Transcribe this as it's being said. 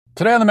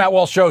Today on the Matt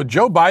Walsh Show,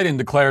 Joe Biden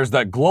declares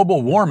that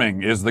global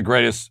warming is the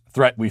greatest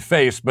threat we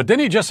face. But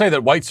didn't he just say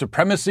that white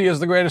supremacy is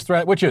the greatest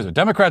threat? Which is it?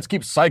 Democrats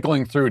keep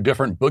cycling through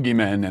different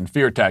boogeymen and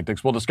fear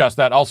tactics. We'll discuss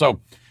that.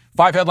 Also,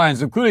 5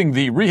 headlines, including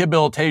the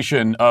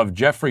rehabilitation of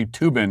Jeffrey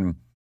Toobin,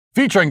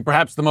 featuring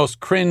perhaps the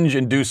most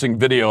cringe-inducing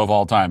video of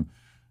all time.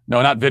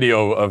 No, not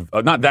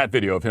that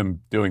video of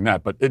him doing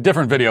that, but a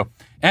different video.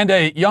 And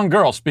a young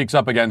girl speaks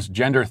up against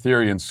gender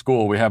theory in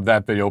school. We have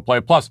that video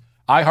play. Plus,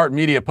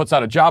 iHeartMedia puts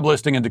out a job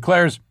listing and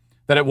declares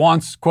that it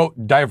wants,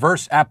 quote,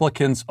 diverse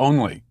applicants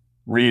only.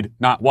 Read,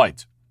 not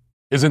white.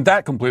 Isn't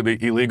that completely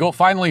illegal?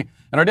 Finally,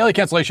 in our daily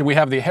cancellation, we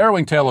have the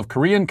harrowing tale of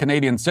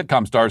Korean-Canadian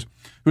sitcom stars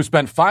who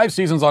spent 5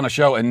 seasons on a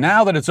show, and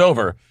now that it's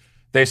over,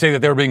 they say that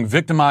they were being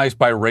victimized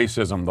by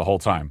racism the whole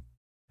time.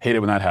 Hate it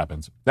when that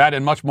happens. That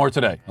and much more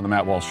today on The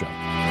Matt Walsh Show.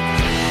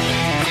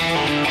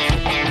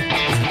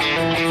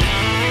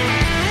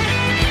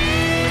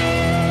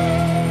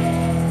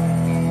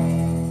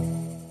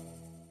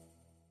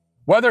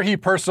 Whether he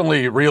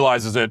personally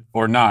realizes it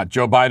or not,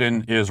 Joe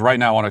Biden is right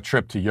now on a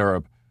trip to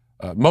Europe.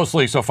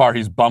 Mostly so far,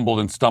 he's bumbled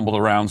and stumbled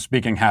around,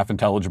 speaking half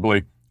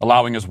intelligibly,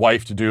 allowing his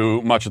wife to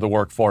do much of the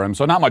work for him.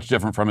 So not much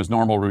different from his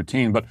normal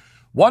routine. But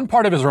one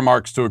part of his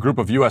remarks to a group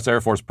of U.S. Air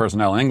Force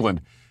personnel in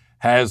England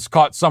has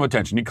caught some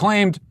attention. He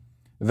claimed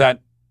that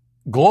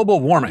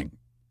global warming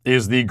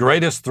is the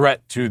greatest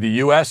threat to the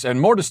U.S. And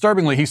more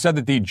disturbingly, he said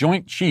that the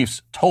Joint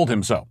Chiefs told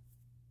him so.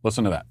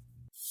 Listen to that.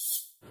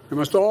 We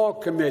must all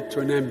commit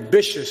to an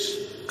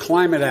ambitious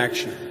climate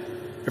action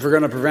if we're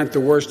going to prevent the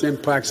worst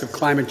impacts of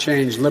climate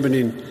change,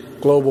 limiting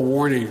global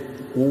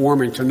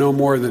warming to no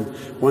more than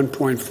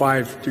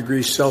 1.5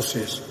 degrees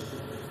Celsius,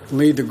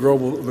 lead the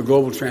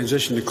global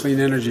transition to clean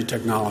energy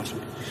technology.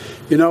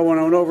 You know, when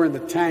I went over in the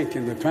tank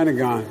in the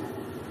Pentagon,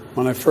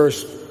 when I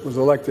first was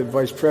elected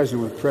vice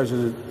president with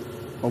President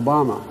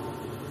Obama,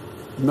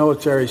 the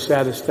military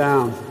sat us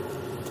down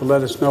to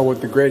let us know what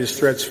the greatest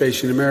threats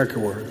facing America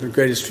were, the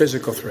greatest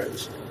physical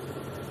threats.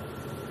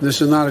 This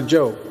is not a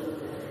joke.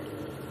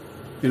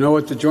 You know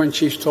what the Joint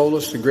Chiefs told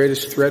us the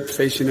greatest threat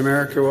facing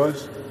America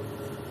was?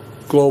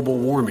 Global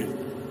warming.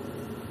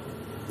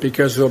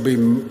 Because there'll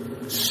be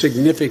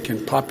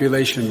significant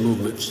population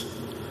movements,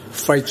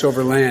 fights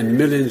over land,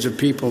 millions of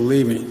people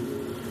leaving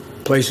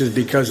places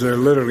because they're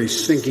literally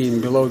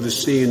sinking below the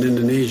sea in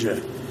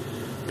Indonesia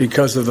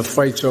because of the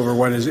fights over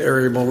what is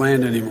arable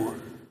land anymore.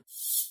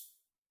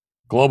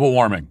 Global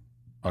warming,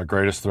 our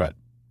greatest threat.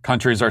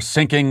 Countries are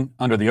sinking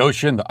under the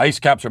ocean. The ice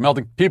caps are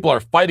melting. People are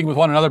fighting with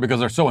one another because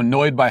they're so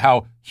annoyed by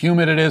how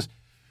humid it is.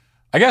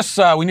 I guess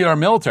we need our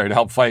military to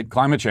help fight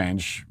climate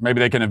change. Maybe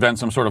they can invent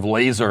some sort of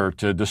laser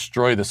to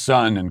destroy the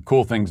sun and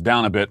cool things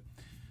down a bit.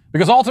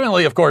 Because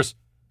ultimately, of course,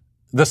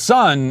 the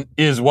sun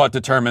is what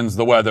determines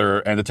the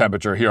weather and the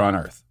temperature here on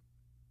Earth.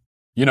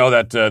 You know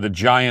that the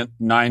giant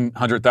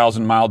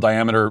 900,000-mile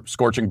diameter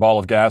scorching ball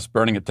of gas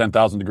burning at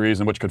 10,000 degrees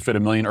and which could fit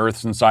 1 million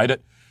Earths inside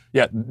it?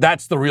 Yeah,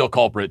 that's the real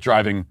culprit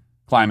driving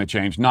climate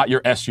change, not your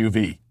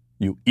SUV,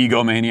 you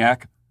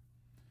egomaniac.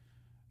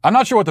 I'm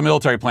not sure what the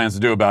military plans to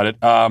do about it.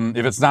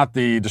 If it's not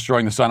the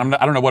destroying the sun,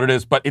 I don't know what it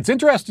is. But it's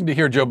interesting to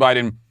hear Joe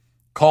Biden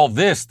call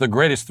this the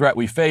greatest threat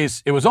we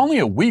face. It was only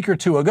a week or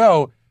two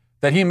ago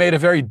that he made a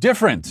very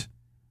different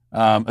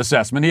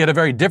assessment. He had a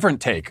very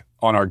different take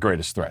on our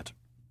greatest threat.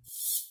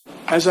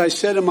 As I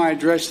said in my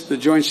address to the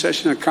joint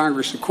session of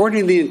Congress,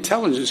 according to the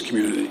intelligence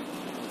community,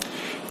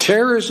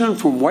 terrorism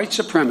from white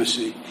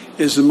supremacy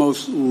is the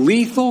most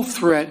lethal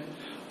threat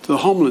to the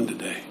homeland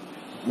today.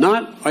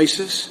 Not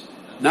ISIS,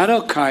 not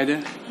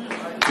Al-Qaeda,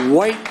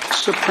 white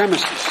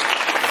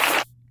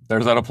supremacists.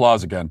 There's that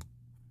applause again.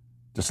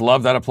 Just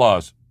love that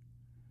applause.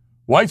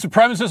 White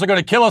supremacists are going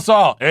to kill us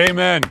all.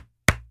 Amen.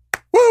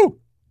 Woo!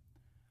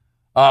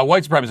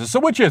 White supremacists. So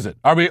which is it?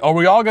 Are we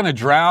all going to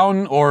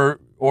drown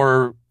or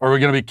are we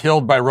going to be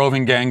killed by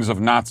roving gangs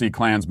of Nazi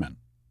Klansmen?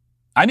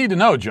 I need to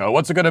know, Joe.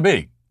 What's it going to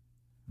be?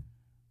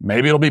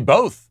 Maybe it'll be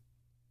both.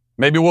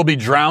 Maybe we'll be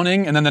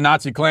drowning and then the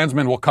Nazi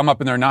Klansmen will come up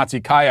in their Nazi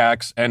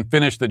kayaks and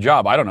finish the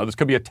job. I don't know. This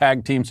could be a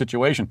tag team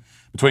situation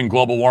between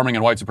global warming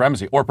and white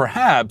supremacy. Or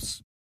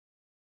perhaps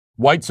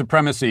white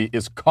supremacy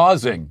is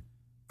causing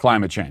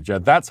climate change. Yeah,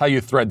 that's how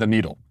you thread the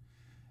needle.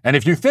 And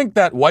if you think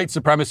that white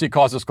supremacy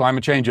causes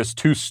climate change is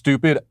too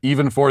stupid,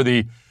 even for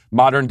the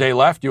modern day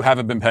left, you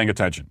haven't been paying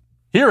attention.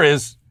 Here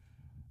is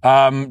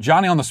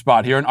Johnny on the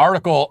spot here, an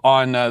article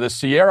on the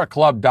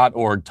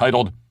SierraClub.org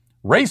titled,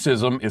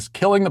 "Racism is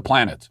Killing the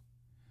Planet."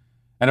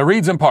 And it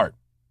reads in part,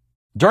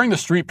 during the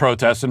street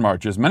protests and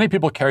marches, many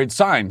people carried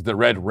signs that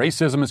read,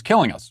 "Racism is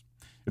killing us."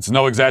 It's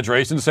no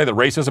exaggeration to say that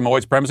racism and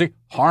white supremacy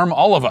harm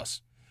all of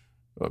us.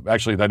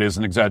 Actually, that is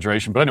an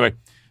exaggeration. But anyway,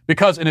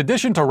 because in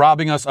addition to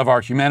robbing us of our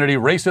humanity,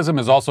 racism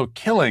is also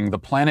killing the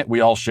planet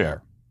we all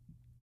share.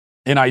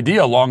 An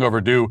idea long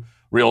overdue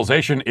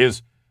realization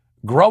is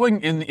growing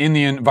in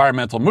the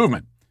environmental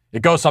movement.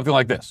 It goes something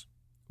like this.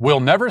 We'll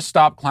never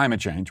stop climate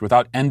change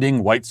without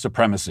ending white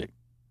supremacy.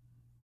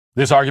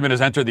 This argument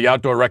has entered the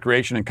outdoor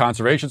recreation and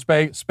conservation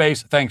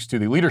space thanks to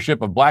the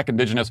leadership of Black,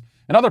 Indigenous,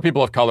 and other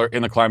people of color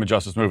in the climate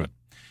justice movement.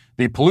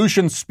 The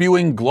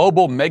pollution-spewing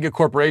global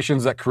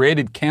megacorporations that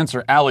created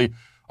Cancer Alley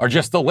are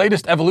just the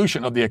latest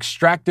evolution of the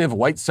extractive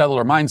white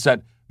settler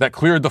mindset that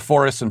cleared the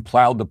forests and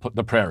plowed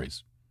the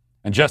prairies.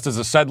 And just as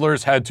the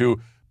settlers had to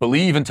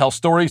believe and tell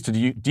stories to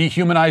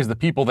dehumanize the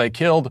people they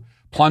killed,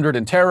 plundered,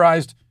 and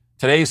terrorized,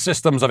 today's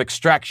systems of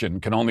extraction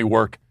can only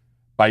work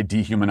by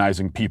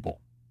dehumanizing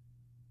people.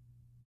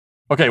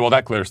 Okay, well,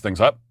 that clears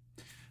things up.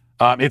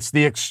 It's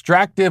the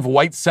extractive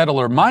white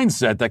settler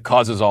mindset that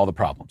causes all the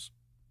problems.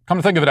 Come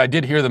to think of it, I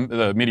did hear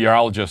the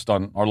meteorologist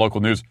on our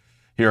local news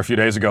here a few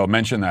days ago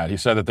mention that. He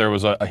said that there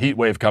was a heat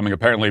wave coming,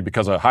 apparently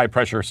because a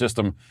high-pressure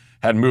system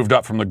had moved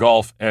up from the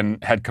Gulf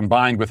and had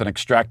combined with an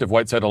extractive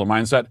white settler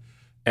mindset,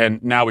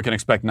 and now we can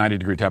expect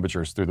 90-degree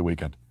temperatures through the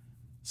weekend.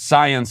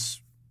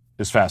 Science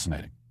is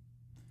fascinating.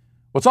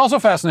 What's also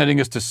fascinating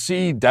is to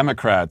see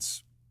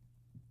Democrats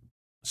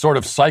sort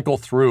of cycle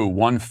through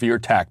one fear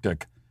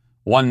tactic,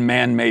 one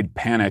man-made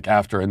panic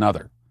after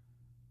another.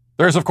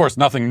 There's, of course,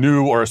 nothing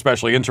new or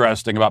especially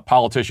interesting about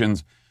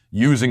politicians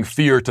using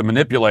fear to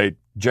manipulate,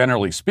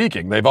 generally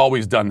speaking. They've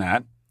always done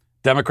that.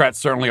 Democrats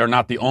certainly are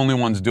not the only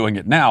ones doing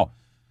it now.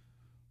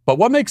 But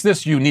what makes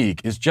this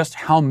unique is just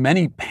how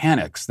many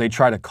panics they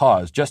try to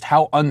cause, just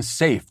how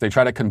unsafe they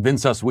try to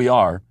convince us we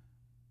are,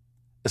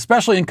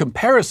 especially in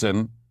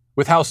comparison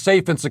with how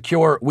safe and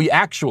secure we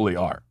actually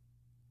are.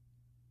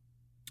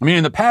 I mean,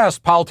 in the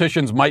past,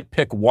 politicians might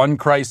pick one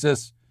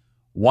crisis,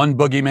 one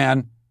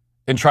boogeyman,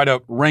 and try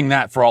to wring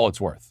that for all it's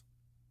worth.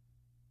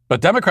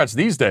 But Democrats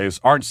these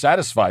days aren't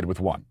satisfied with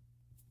one.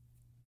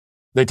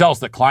 They tell us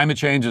that climate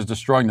change is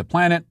destroying the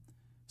planet,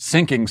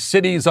 sinking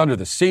cities under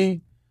the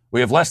sea.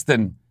 We have less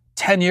than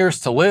 10 years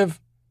to live.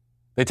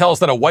 They tell us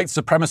that a white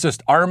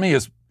supremacist army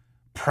is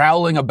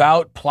prowling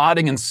about,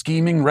 plotting and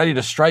scheming, ready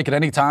to strike at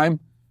any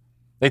time.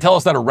 They tell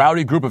us that a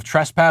rowdy group of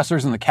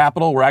trespassers in the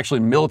Capitol were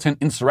actually militant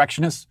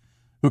insurrectionists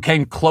who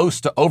came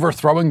close to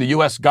overthrowing the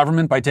U.S.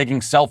 government by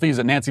taking selfies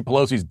at Nancy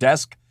Pelosi's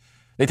desk.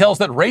 They tell us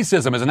that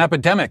racism is an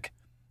epidemic.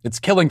 It's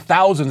killing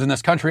thousands in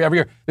this country every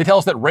year. They tell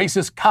us that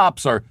racist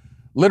cops are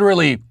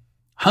literally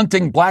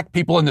hunting black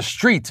people in the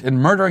street and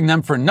murdering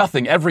them for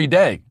nothing every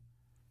day.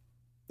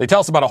 They tell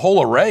us about a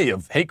whole array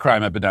of hate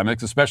crime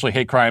epidemics, especially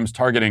hate crimes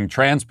targeting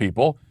trans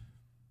people.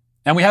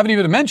 And we haven't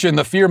even mentioned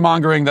the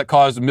fear-mongering that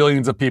caused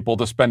millions of people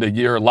to spend a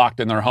year locked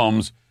in their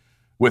homes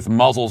with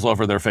muzzles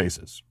over their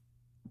faces.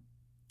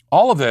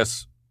 All of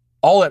this,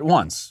 all at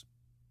once,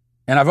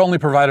 and I've only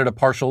provided a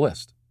partial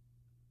list.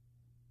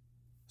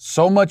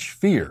 So much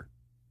fear,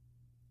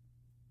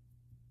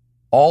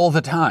 all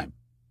the time.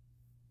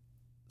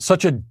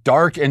 Such a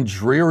dark and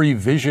dreary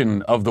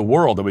vision of the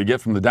world that we get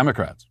from the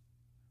Democrats.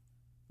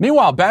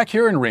 Meanwhile, back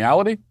here in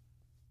reality,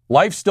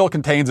 life still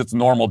contains its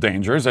normal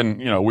dangers, and,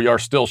 we are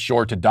still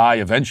sure to die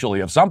eventually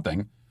of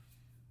something.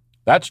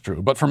 That's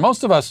true. But for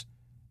most of us,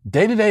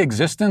 day-to-day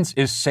existence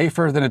is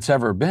safer than it's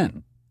ever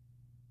been.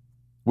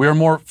 We are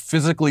more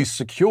physically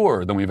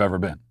secure than we've ever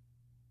been.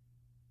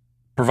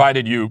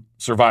 Provided you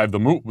survive the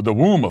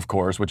womb, of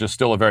course, which is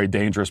still a very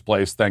dangerous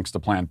place thanks to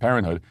Planned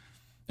Parenthood,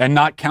 and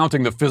not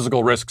counting the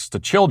physical risks to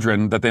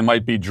children that they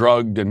might be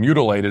drugged and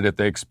mutilated if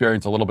they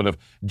experience a little bit of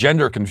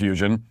gender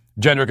confusion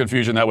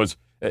that was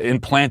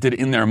implanted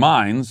in their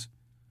minds.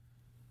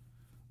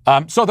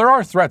 So there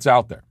are threats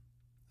out there,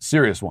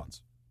 serious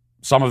ones.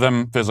 Some of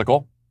them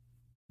physical,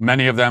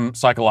 many of them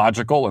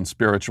psychological and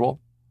spiritual.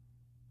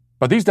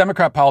 But these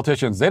Democrat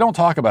politicians, they don't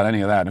talk about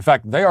any of that. In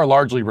fact, they are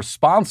largely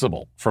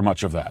responsible for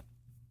much of that.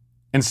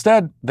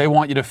 Instead, they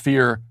want you to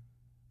fear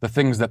the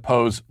things that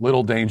pose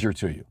little danger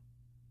to you.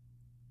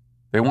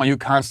 They want you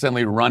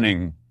constantly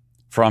running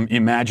from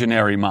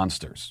imaginary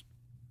monsters.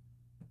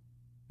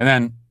 And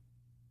then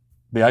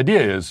the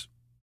idea is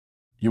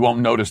you won't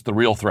notice the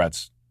real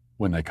threats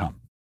when they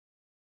come.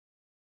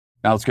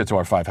 Now let's get to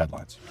our 5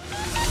 headlines.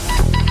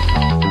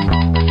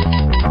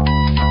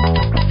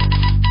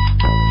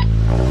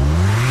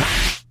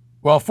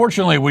 Well,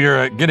 fortunately, we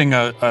are getting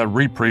a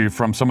reprieve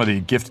from some of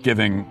the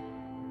gift-giving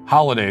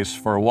holidays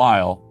for a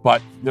while,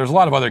 but there's a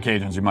lot of other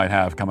occasions you might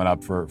have coming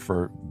up for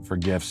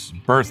gifts.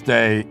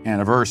 Birthday,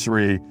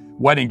 anniversary,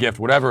 wedding gift,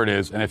 whatever it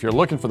is. And if you're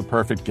looking for the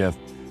perfect gift,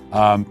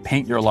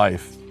 Paint Your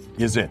Life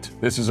is it.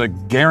 This is a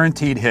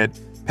guaranteed hit.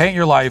 Paint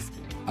Your Life.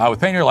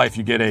 With Paint Your Life,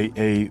 you get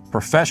a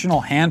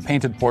professional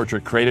hand-painted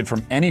portrait created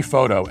from any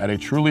photo at a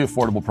truly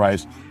affordable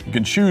price. You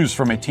can choose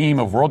from a team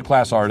of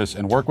world-class artists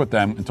and work with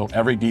them until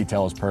every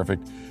detail is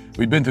perfect.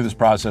 We've been through this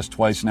process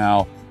twice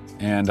now,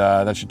 and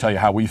that should tell you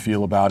how we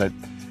feel about it.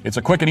 It's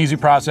a quick and easy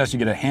process. You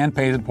get a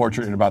hand-painted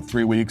portrait in about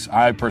 3 weeks.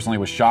 I personally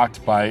was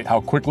shocked by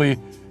how quickly,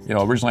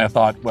 originally I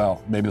thought,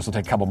 well, maybe this will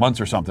take a couple months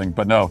or something,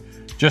 but no,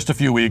 just a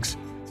few weeks.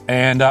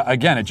 And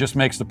again, it just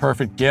makes the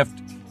perfect gift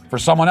for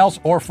someone else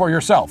or for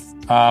yourself.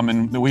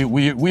 And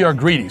we are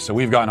greedy, so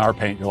we've gotten our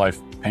Paint Your Life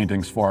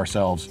paintings for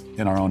ourselves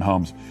in our own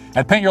homes.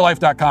 At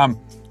paintyourlife.com,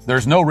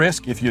 there's no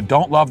risk. If you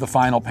don't love the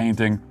final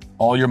painting,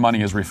 all your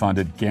money is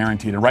refunded,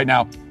 guaranteed. And right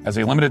now, as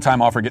a limited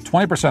time offer, get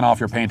 20% off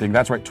your painting.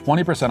 That's right,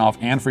 20% off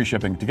and free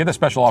shipping. To get this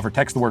special offer,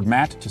 text the word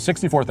MATT to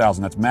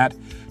 64,000. That's MATT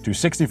to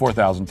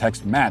 64,000.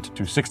 Text MATT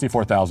to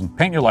 64,000.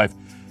 Paint Your Life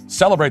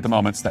Celebrate the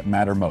moments that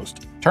matter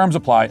most. Terms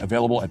apply.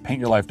 Available at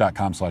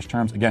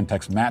paintyourlife.com/terms. Again,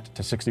 text MATT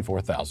to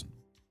 64,000.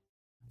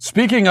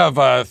 Speaking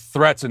of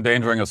threats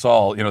endangering us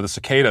all, the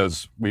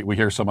cicadas we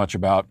hear so much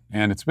about,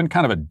 and it's been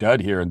kind of a dud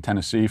here in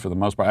Tennessee for the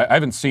most part. I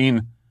haven't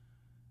seen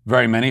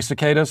very many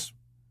cicadas.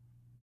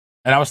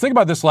 And I was thinking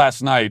about this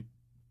last night.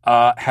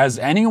 Has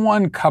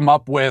anyone come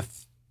up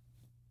with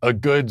a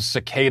good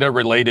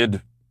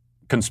cicada-related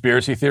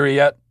conspiracy theory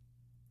yet?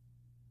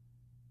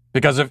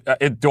 Because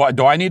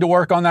do I need to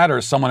work on that, or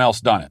has someone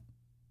else done it?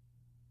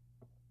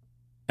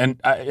 And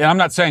I'm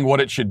not saying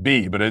what it should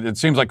be, but it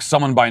seems like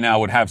someone by now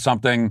would have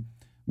something.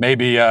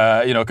 Maybe,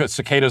 because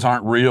cicadas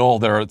aren't real.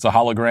 It's a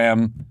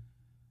hologram.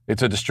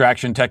 It's a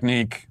distraction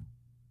technique.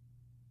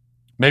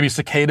 Maybe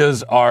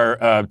cicadas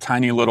are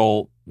tiny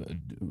little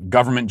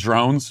government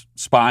drones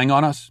spying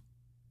on us.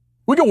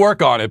 We can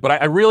work on it, but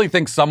I really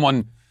think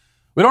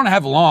we don't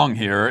have long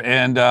here,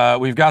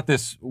 and we've got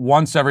this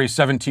once every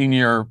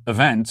 17-year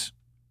event,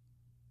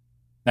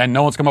 and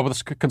no one's come up with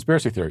a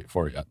conspiracy theory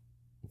for it yet.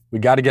 We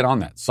got to get on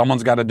that.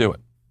 Someone's got to do it.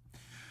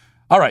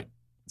 All right.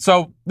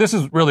 So this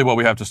is really what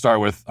we have to start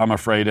with, I'm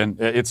afraid, and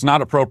it's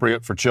not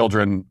appropriate for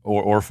children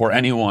or for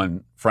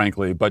anyone,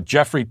 frankly, but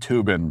Jeffrey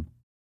Toobin,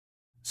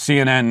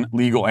 CNN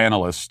legal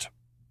analyst,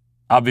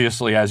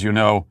 obviously, as you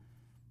know,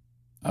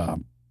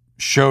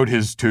 showed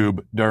his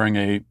tube during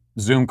a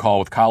Zoom call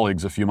with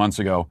colleagues a few months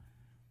ago.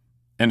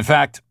 In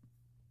fact,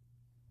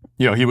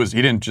 he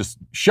didn't just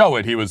show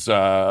it, he was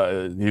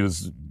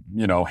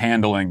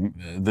handling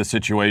the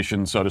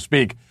situation, so to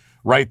speak,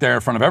 right there in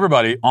front of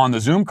everybody on the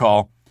Zoom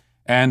call.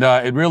 And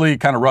it really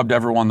kind of rubbed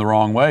everyone the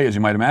wrong way, as you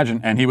might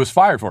imagine. And he was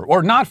fired for it,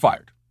 or not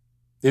fired.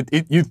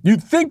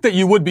 You'd think that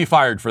you would be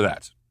fired for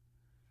that.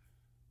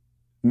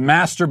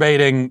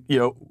 Masturbating,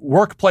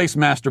 workplace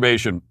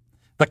masturbation.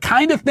 The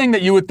kind of thing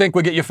that you would think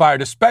would get you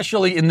fired,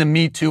 especially in the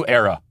Me Too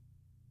era.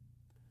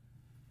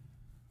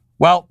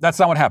 Well, that's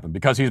not what happened,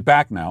 because he's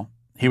back now.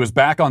 He was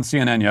back on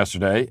CNN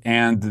yesterday,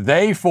 and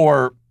they,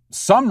 for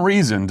some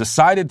reason,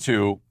 decided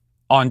to,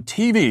 on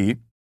TV,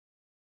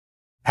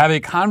 have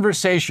a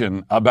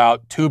conversation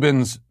about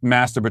Toobin's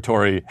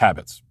masturbatory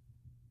habits.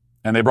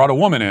 And they brought a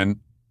woman in,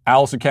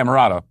 Allison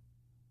Camerata,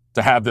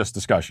 to have this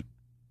discussion.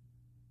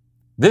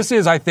 This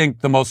is, I think,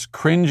 the most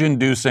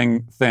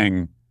cringe-inducing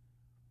thing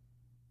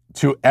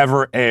to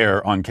ever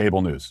air on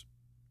cable news.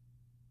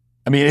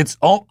 I mean,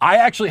 I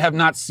actually have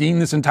not seen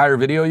this entire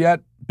video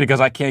yet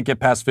because I can't get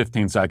past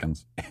 15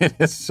 seconds. It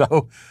is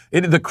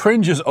the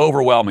cringe is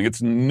overwhelming.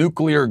 It's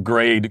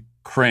nuclear-grade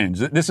cringe.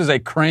 This is a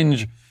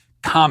cringe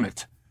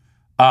comet.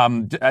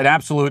 An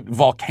absolute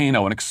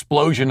volcano, an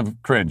explosion of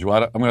cringe.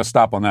 Well, I'm going to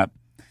stop on that.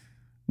 I'm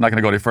not going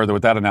to go any further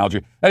with that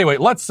analogy. Anyway,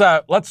 let's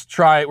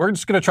try. We're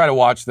just going to try to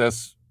watch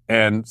this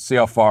and see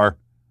how far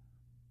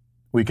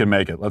we can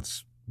make it.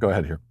 Let's go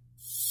ahead here.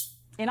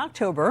 In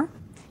October,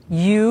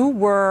 you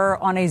were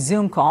on a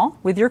Zoom call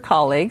with your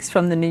colleagues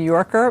from the New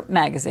Yorker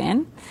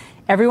magazine.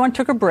 Everyone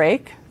took a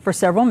break for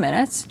several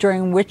minutes,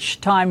 during which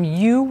time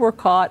you were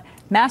caught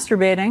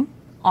masturbating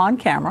on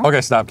camera. Okay,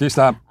 stop. Can you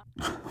stop?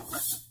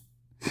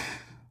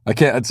 I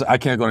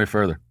can't go any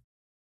further.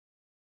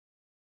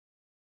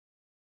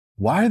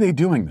 Why are they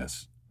doing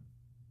this?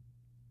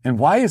 And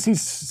why is he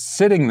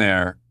sitting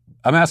there?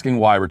 I'm asking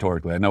why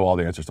rhetorically. I know all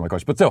the answers to my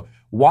question. But still,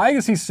 why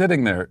is he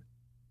sitting there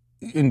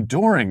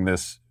enduring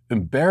this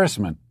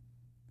embarrassment?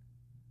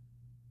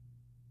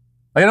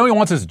 I know he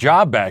wants his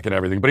job back and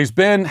everything,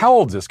 but how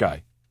old is this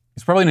guy?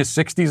 He's probably in his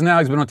 60s now.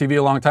 He's been on TV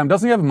a long time.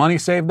 Doesn't he have money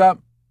saved up?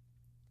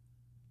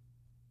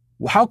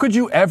 How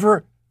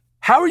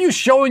are you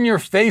showing your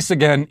face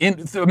again?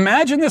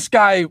 Imagine this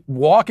guy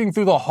walking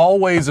through the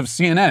hallways of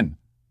CNN.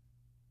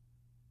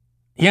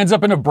 He ends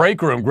up in a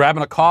break room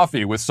grabbing a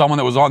coffee with someone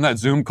that was on that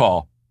Zoom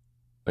call.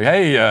 Like,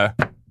 hey,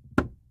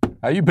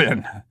 how you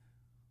been?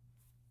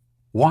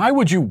 Why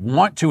would you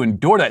want to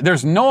endure that?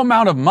 There's no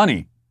amount of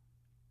money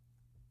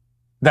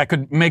that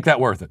could make that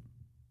worth it.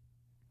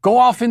 Go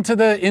off into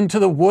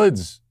the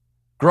woods,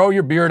 grow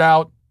your beard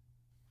out.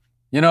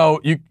 You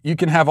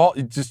can have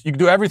you can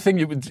do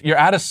everything. You're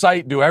out of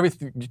sight. Do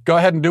everything. Go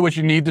ahead and do what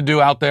you need to do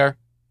out there,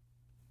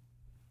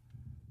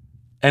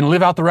 and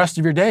live out the rest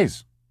of your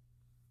days.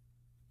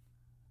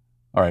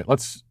 All right,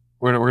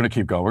 we're going to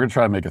keep going. We're going to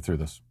try to make it through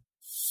this.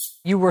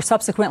 You were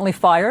subsequently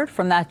fired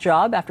from that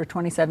job after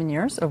 27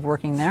 years of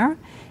working there,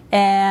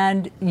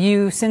 and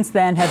you since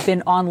then have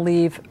been on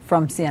leave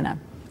from CNN.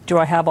 Do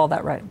I have all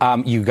that right?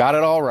 You got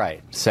it all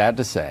right. Sad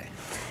to say.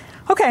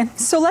 Okay,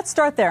 so let's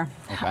start there.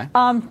 Okay.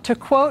 To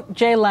quote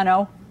Jay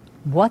Leno,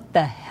 what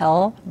the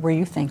hell were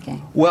you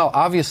thinking? Well,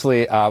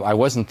 obviously, I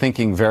wasn't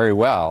thinking very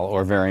well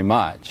or very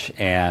much,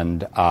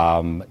 and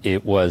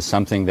it was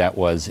something that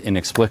was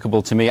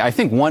inexplicable to me. I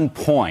think one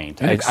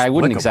point, I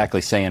wouldn't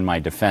exactly say in my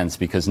defense,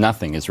 because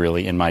nothing is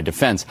really in my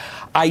defense.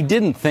 I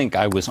didn't think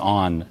I was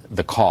on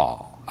the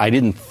call. I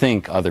didn't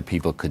think other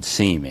people could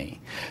see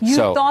me. You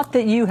thought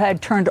that you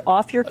had turned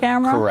off your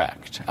camera?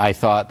 Correct. I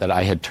thought that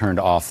I had turned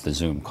off the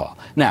Zoom call.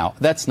 Now,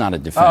 that's not a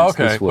defense. Oh,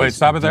 okay. Wait,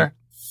 stop it there.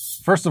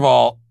 First of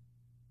all,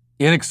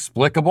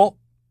 inexplicable.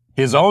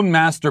 his own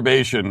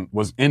masturbation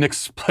was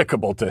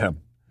inexplicable to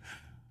him.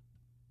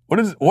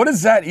 What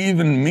does that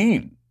even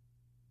mean?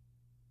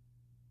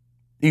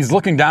 He's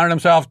looking down at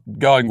himself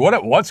going,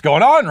 what's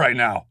going on right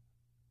now?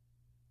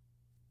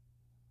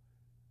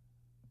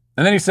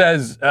 And then he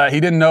says he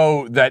didn't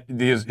know that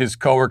his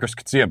coworkers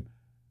could see him.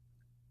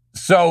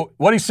 So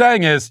what he's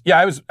saying is, yeah,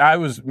 I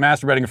was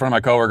masturbating in front of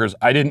my coworkers.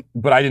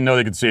 But I didn't know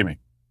they could see me.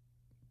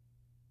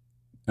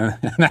 And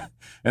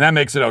that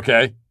makes it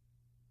okay.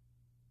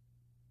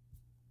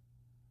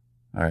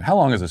 All right, how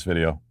long is this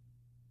video?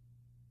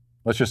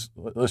 Let's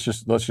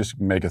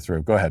just make it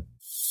through. Go ahead.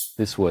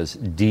 This was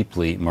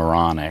deeply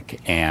moronic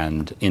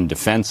and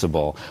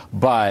indefensible,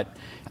 but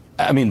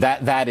I mean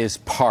that is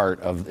part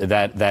of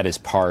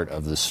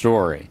the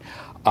story.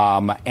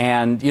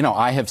 And you know,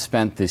 I have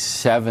spent the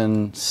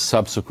 7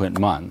 subsequent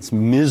months,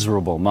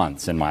 miserable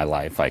months in my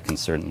life, I can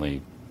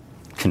certainly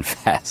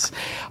confess,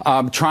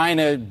 trying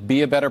to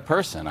be a better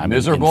person. I'm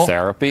miserable in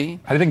therapy.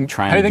 How do you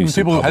think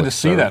people who had to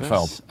see that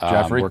felt,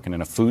 Jeffrey? Working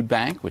in a food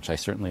bank, which I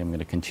certainly am going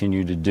to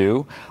continue to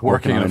do.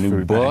 Working on a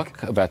new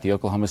book about the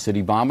Oklahoma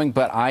City bombing.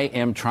 But I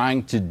am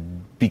trying to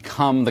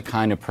become the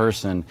kind of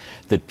person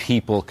that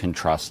people can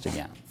trust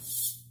again.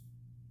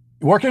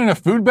 Working in a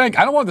food bank?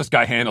 I don't want this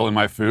guy handling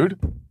my food.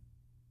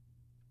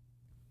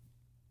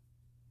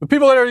 The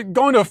people that are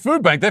going to a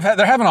food bank, they're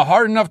having a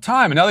hard enough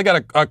time, and now they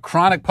got a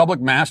chronic public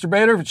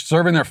masturbator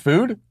serving their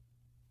food?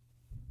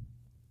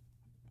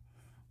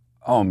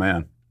 Oh,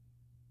 man.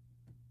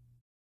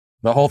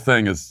 The whole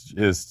thing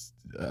is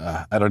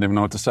I don't even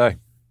know what to say.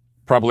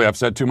 Probably I've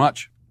said too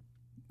much,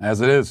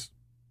 as it is.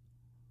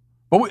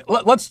 But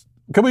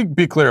can we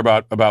be clear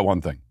about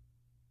one thing?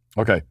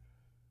 Okay.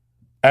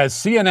 As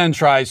CNN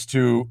tries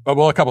to, a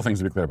couple things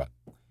to be clear about.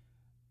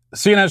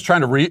 CNN is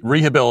trying to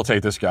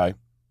rehabilitate this guy,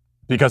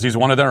 because he's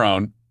one of their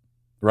own,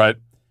 right?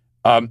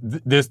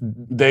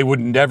 They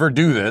would never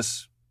do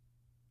this,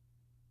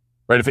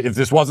 right? If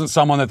this wasn't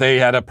someone that they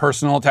had a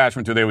personal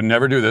attachment to, they would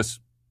never do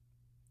this.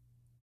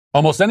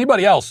 Almost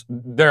anybody else,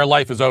 their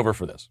life is over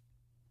for this.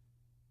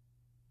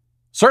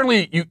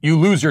 Certainly, you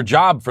lose your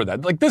job for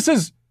that. Like, this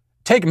is,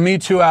 take Me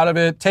Too out of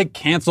it, take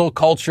cancel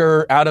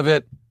culture out of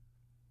it.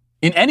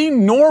 In any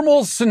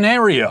normal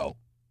scenario,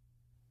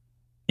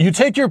 you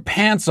take your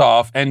pants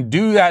off and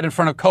do that in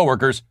front of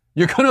coworkers,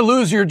 you're going to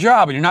lose your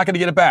job and you're not going to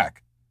get it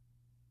back.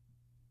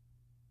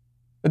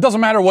 It doesn't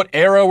matter what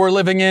era we're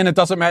living in. It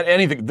doesn't matter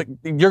anything.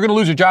 You're going to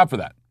lose your job for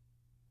that.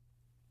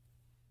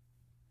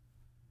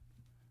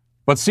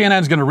 But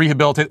CNN's going to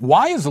rehabilitate.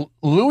 Why is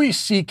Louis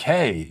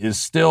C.K. is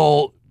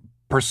still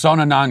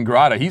persona non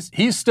grata?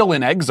 He's still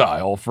in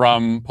exile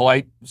from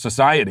polite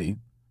society.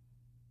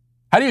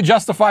 How do you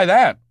justify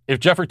that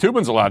if Jeffrey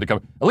Toobin's allowed to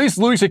come? At least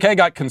Louis C.K.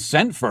 got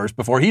consent first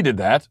before he did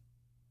that.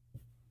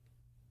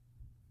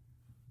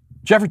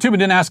 Jeffrey Toobin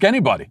didn't ask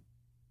anybody.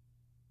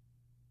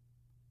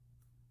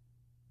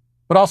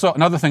 But also,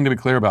 another thing to be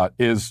clear about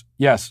is,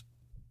 yes,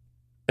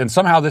 and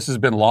somehow this has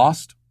been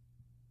lost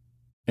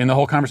in the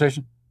whole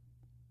conversation.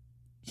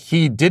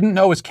 He didn't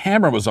know his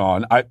camera was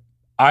on.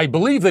 I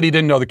believe that he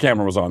didn't know the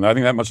camera was on. I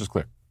think that much is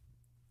clear.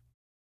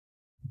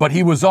 But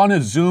he was on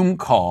a Zoom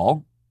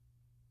call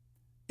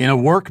in a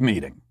work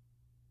meeting,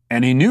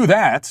 and he knew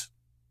that.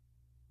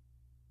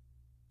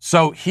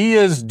 So he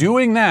is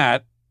doing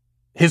that.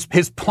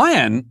 His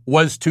plan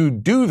was to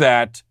do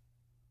that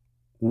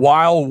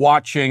while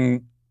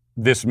watching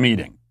this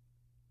meeting,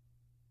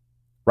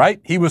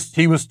 right? He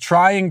was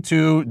trying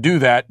to do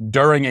that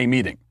during a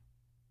meeting.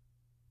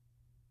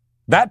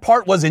 That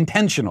part was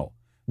intentional.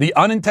 The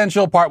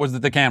unintentional part was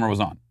that the camera was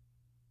on.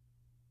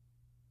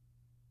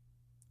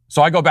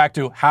 So I go back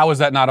to, how is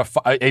that not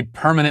a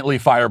permanently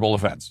fireable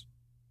offense?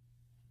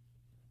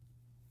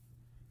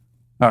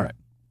 All right,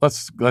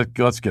 let's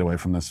get away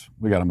from this.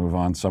 We got to move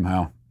on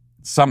somehow,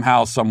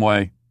 some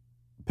way,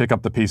 pick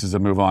up the pieces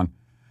and move on.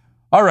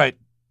 All right,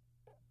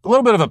 a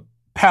little bit of a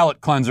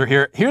palate cleanser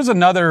here. Here's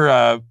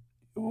another,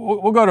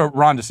 we'll go to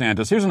Ron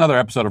DeSantis. Here's another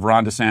episode of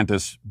Ron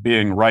DeSantis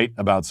being right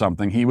about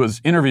something. He was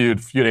interviewed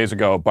a few days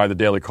ago by the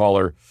Daily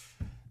Caller,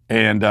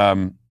 and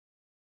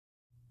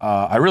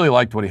I really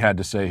liked what he had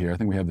to say here. I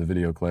think we have the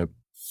video clip.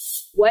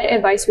 What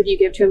advice would you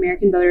give to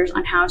American voters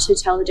on how to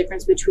tell the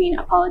difference between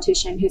a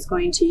politician who's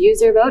going to use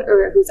their vote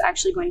or who's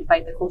actually going to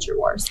fight the culture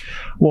wars?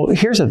 Well,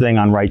 here's the thing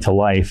on right to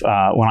life.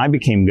 When I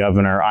became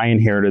governor, I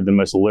inherited the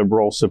most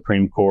liberal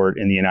Supreme Court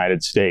in the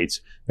United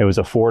States. It was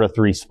a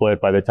 4-3 split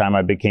by the time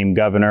I became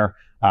governor,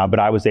 but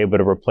I was able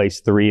to replace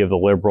 3 of the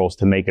liberals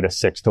to make it a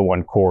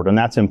 6-1 court. And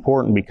that's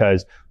important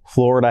because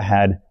Florida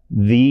had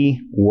the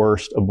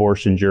worst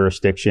abortion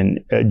jurisprudence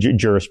in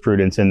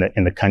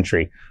the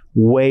country.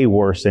 Way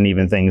worse than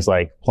even things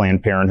like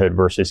Planned Parenthood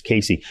versus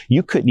Casey.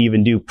 You couldn't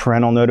even do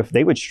parental notification.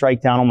 They would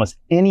strike down almost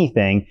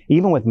anything,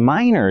 even with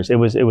minors. It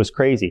was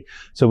crazy.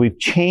 So we've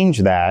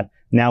changed that.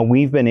 Now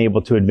we've been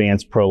able to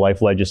advance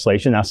pro-life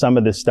legislation. Now some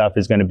of this stuff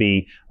is going to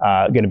be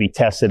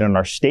tested in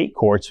our state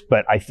courts,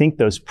 but I think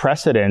those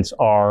precedents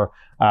are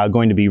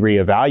going to be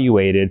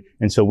reevaluated.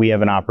 And so we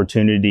have an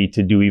opportunity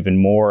to do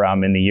even more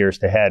in the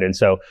years ahead. And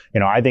so,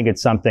 I think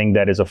it's something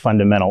that is a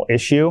fundamental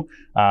issue.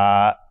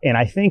 And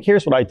I think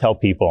here's what I tell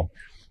people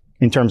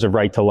in terms of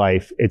right to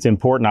life. It's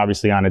important,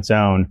 obviously, on its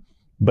own.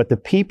 But the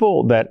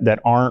people that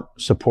aren't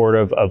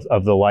supportive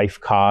of the life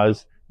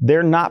cause,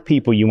 they're not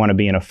people you want to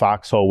be in a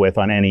foxhole with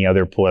on any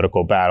other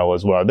political battle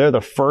as well. They're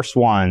the first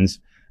ones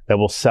that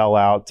will sell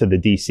out to the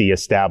DC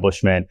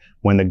establishment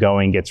when the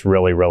going gets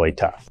really, really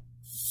tough.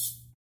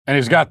 And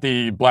he's got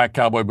the black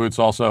cowboy boots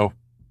also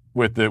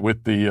with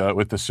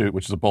the suit,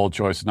 which is a bold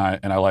choice, and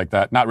I like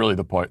that. Not really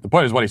the point. The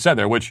point is what he said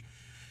there, which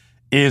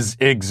is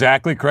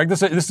exactly correct.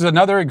 This is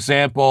another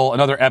example,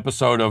 another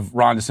episode of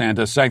Ron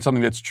DeSantis saying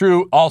something that's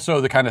true.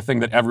 Also, the kind of thing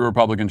that every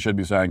Republican should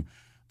be saying,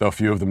 though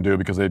few of them do,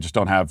 because they just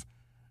don't have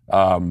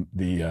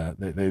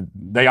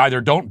they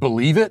either don't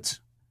believe it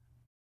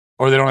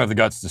or they don't have the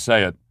guts to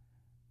say it.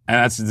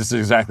 And this is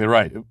exactly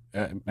right.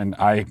 And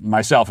I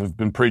myself have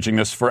been preaching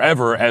this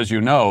forever, as you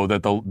know,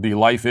 that the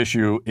life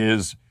issue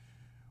is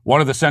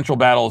one of the central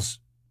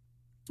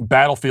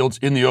battlefields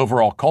in the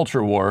overall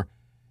culture war.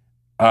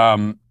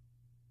 And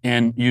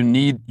you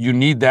need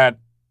to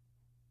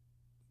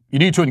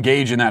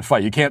engage in that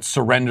fight. You can't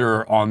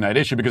surrender on that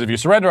issue, because if you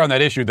surrender on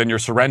that issue, then you're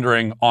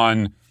surrendering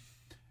on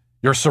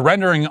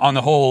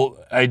the whole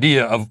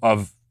idea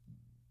of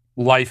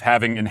life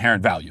having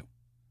inherent value.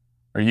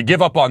 Or you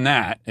give up on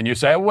that and you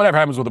say, whatever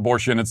happens with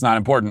abortion, it's not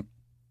important.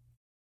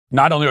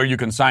 Not only are you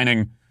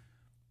consigning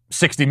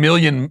 60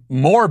 million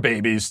more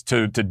babies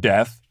to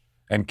death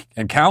and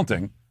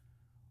counting,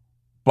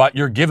 but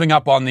you're giving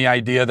up on the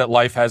idea that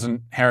life has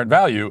inherent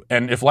value.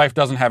 And if life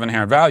doesn't have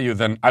inherent value,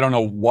 then I don't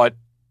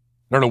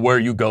know where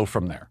you go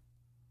from there.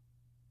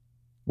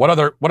 What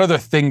other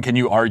thing can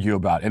you argue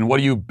about? And what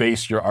do you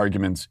base your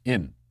arguments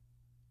in?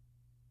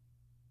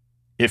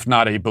 If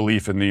not a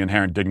belief in the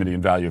inherent dignity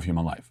and value of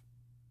human life.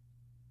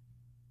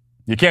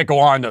 You can't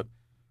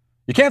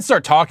you can't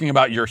start talking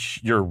about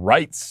your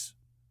rights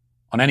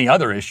on any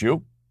other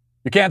issue.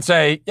 You can't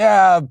say,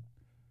 I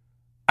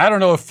don't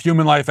know if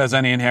human life has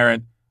any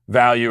inherent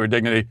value or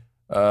dignity,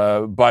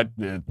 but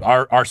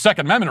our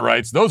Second Amendment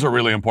rights, those are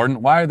really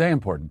important. Why are they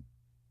important?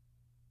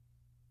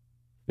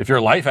 If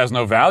your life has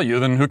no value,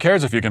 then who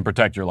cares if you can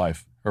protect your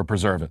life or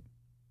preserve it?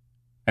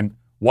 And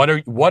what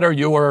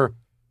are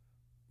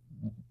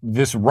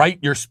this right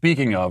you're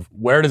speaking of,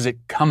 where does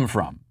it come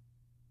from?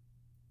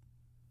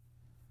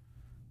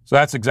 So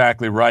that's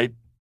exactly right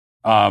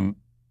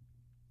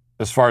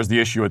as far as the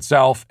issue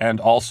itself, and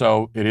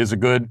also it is a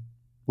good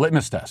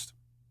litmus test.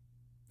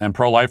 And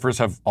pro-lifers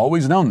have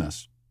always known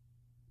this.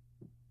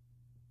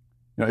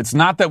 It's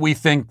not that we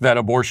think that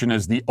abortion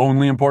is the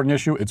only important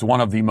issue. It's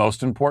one of the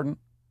most important.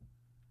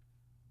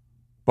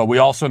 But we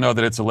also know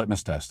that it's a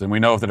litmus test. And we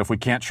know that if we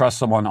can't trust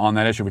someone on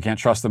that issue, we can't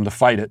trust them to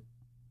fight it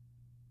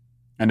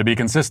and to be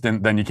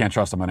consistent, then you can't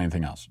trust them on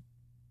anything else.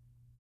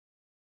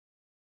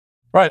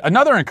 Right,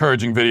 another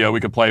encouraging video we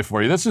could play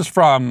for you. This is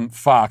from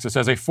Fox. It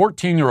says a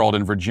 14-year-old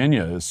in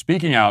Virginia is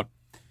speaking out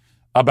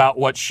about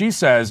what she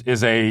says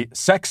is a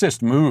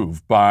sexist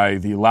move by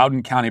the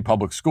Loudoun County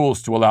Public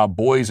Schools to allow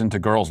boys into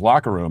girls'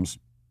 locker rooms.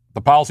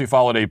 The policy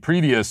followed a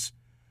previous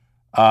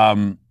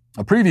one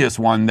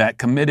that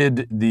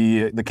committed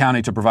the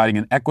county to providing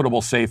an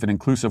equitable, safe, and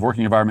inclusive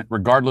working environment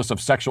regardless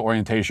of sexual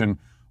orientation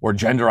or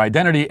gender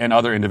identity and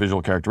other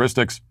individual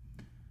characteristics.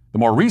 The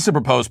more recent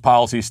proposed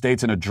policy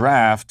states in a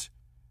draft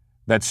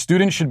that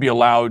students should be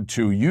allowed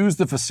to use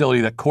the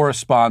facility that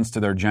corresponds to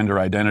their gender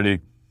identity.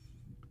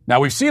 Now,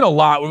 we've seen a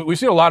lot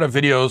of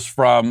videos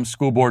from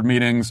school board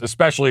meetings,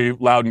 especially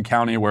Loudoun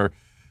County, where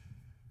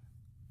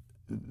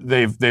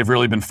they've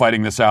really been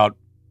fighting this out.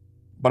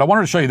 But I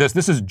wanted to show you this.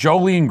 This is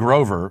Jolene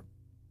Grover,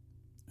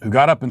 who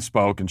got up and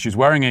spoke, and she's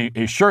wearing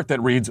a shirt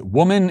that reads,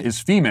 "Woman is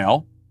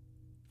female."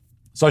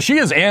 So she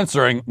is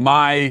answering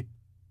my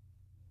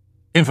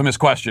infamous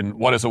question,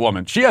 what is a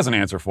woman? She has an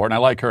answer for it, and I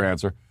like her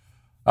answer.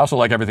 I also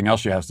like everything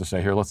else she has to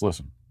say here. Let's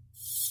listen.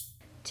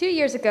 2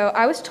 years ago,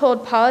 I was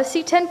told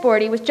Policy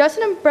 1040 was just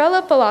an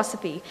umbrella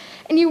philosophy,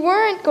 and you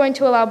weren't going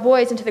to allow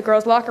boys into the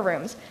girls' locker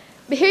rooms.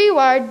 But here you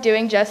are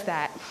doing just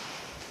that.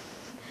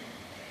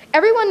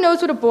 Everyone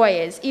knows what a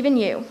boy is, even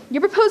you.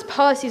 Your proposed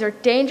policies are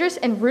dangerous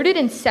and rooted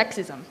in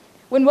sexism.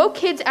 When woke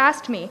kids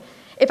asked me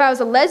if I was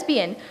a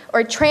lesbian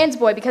or a trans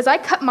boy because I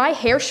cut my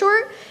hair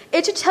short,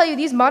 it should tell you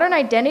these modern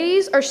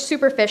identities are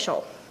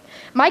superficial.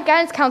 My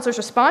guidance counselor's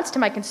response to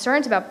my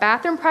concerns about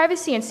bathroom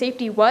privacy and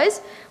safety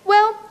was,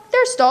 well,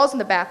 there are stalls in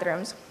the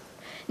bathrooms.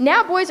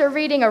 Now boys are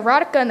reading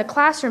erotica in the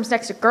classrooms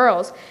next to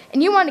girls,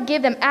 and you want to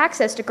give them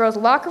access to girls'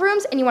 locker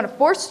rooms, and you want to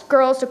force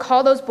girls to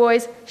call those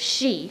boys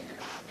she.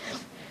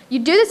 You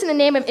do this in the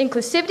name of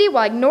inclusivity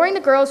while ignoring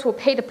the girls who will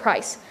pay the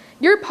price.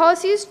 Your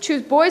policies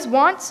choose boys'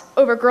 wants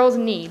over girls'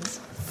 needs.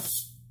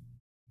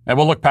 And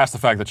we'll look past the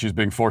fact that she's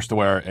being forced to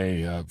wear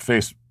a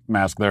face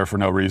mask there for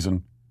no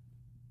reason.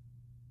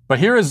 But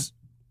here is,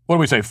 what do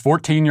we say,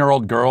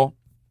 14-year-old girl,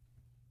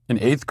 an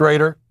 8th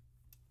grader,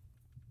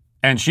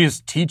 and she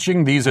is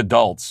teaching these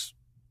adults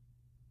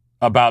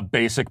about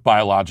basic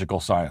biological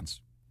science.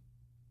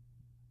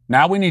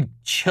 Now we need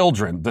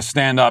children to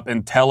stand up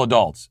and tell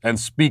adults and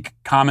speak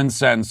common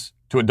sense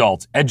to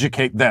adults,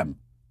 educate them.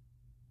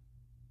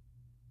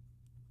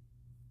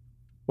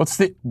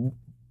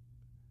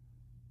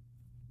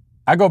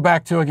 I go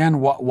back to,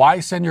 again, why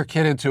send your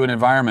kid into an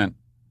environment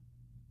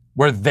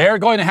where they're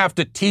going to have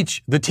to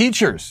teach the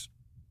teachers?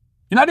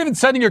 You're not even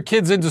sending your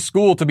kids into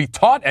school to be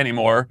taught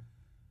anymore.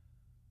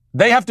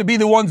 They have to be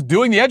the ones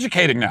doing the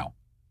educating now.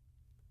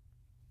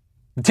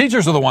 The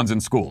teachers are the ones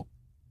in school.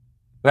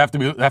 They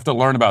have to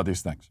learn about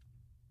these things.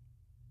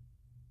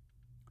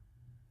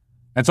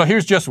 And so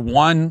here's just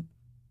one.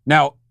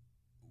 Now,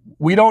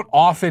 we don't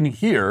often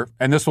hear,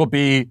 and this will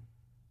be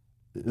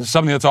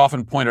something that's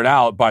often pointed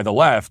out by the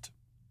left,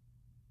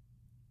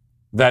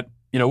 that,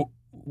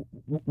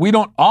 we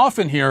don't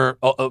often hear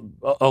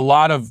a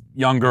lot of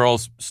young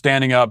girls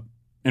standing up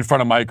in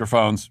front of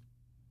microphones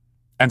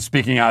and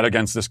speaking out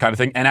against this kind of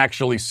thing and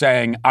actually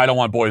saying, I don't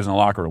want boys in the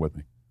locker room with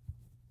me.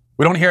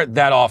 We don't hear it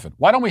that often.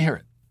 Why don't we hear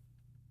it?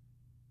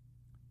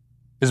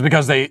 Is it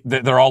because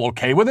they're all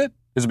okay with it?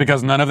 Is it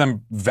because none of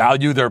them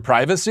value their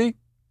privacy?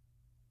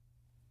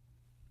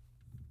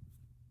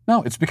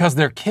 No, it's because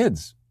they're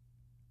kids.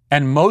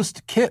 And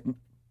most forget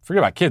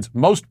about kids,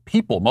 most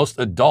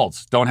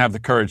adults don't have the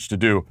courage to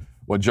do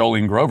what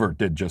Jolene Grover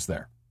did just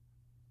there.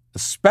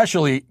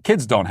 Especially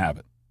kids don't have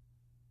it.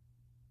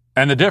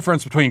 And the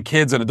difference between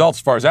kids and adults,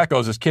 as far as that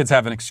goes, is kids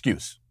have an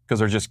excuse because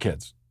they're just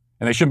kids.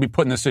 And they shouldn't be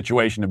put in this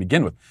situation to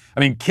begin with.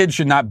 I mean, kids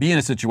should not be in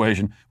a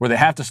situation where they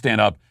have to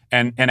stand up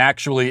and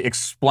actually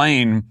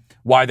explain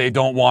why they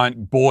don't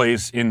want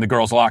boys in the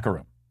girls' locker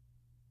room.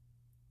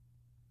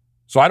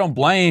 So I don't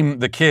blame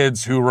the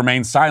kids who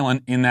remain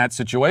silent in that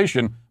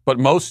situation, but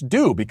most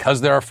do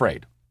because they're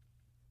afraid.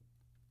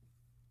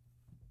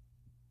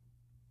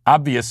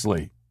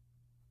 Obviously, I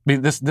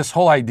mean, this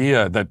whole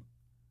idea that,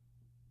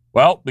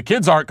 well, the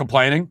kids aren't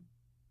complaining,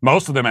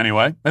 most of them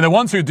anyway, and the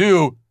ones who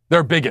do,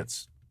 they're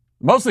bigots.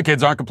 Most of the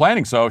kids aren't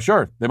complaining, so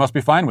sure, they must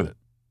be fine with it.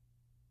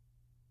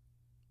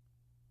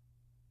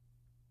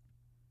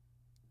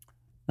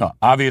 No,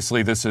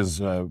 obviously, this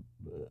is a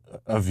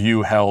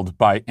view held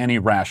by any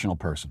rational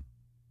person.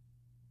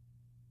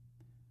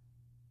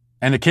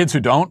 And the kids who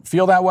don't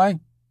feel that way,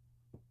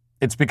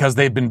 it's because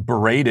they've been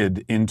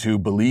berated into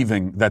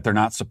believing that they're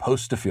not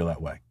supposed to feel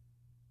that way.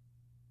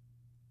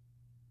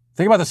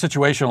 Think about the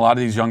situation a lot of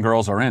these young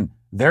girls are in.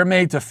 They're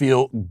made to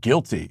feel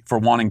guilty for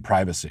wanting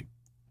privacy.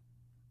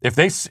 If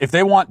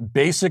they want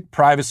basic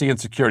privacy and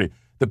security,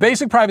 the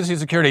basic privacy and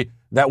security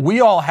that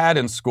we all had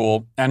in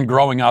school and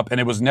growing up, and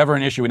it was never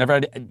an issue. We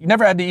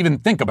never had to even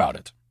think about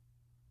it.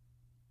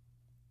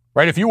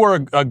 Right? If you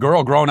were a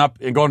girl growing up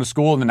and going to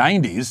school in the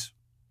 90s,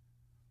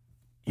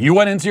 you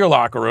went into your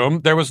locker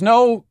room. There was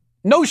no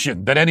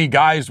notion that any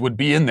guys would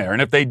be in there.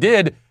 And if they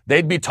did,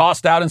 they'd be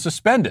tossed out and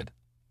suspended.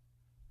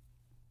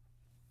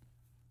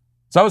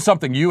 So that was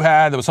something you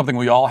had. That was something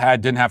we all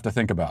had, didn't have to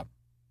think about.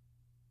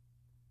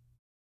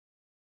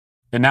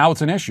 And now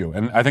it's an issue.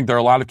 And I think there are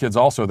a lot of kids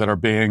also that are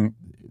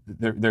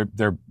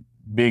they're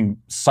being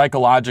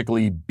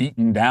psychologically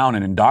beaten down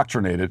and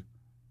indoctrinated.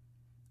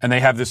 And they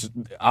have this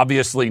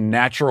obviously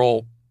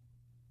natural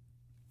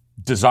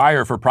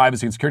desire for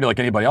privacy and security like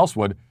anybody else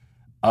would.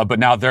 But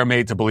now they're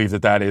made to believe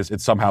that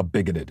it's somehow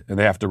bigoted, and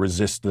they have to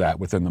resist that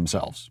within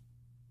themselves.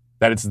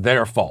 That it's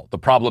their fault. The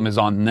problem is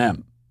on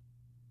them.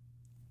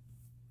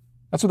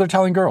 That's what they're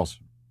telling girls.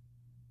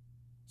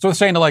 So they're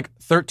saying to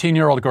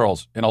 13-year-old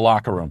girls in a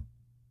locker room,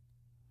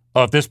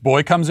 oh, if this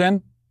boy comes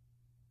in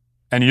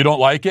and you don't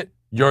like it,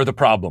 you're the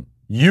problem.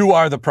 You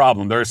are the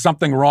problem. There is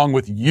something wrong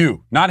with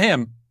you, not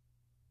him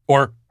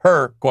or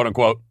her, quote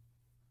unquote.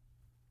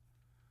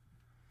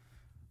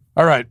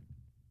 All right.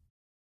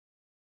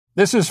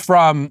 This is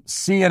from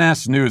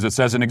CNS News. It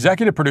says an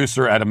executive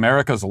producer at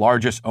America's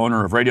largest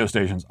owner of radio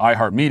stations,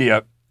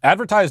 iHeartMedia,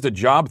 advertised a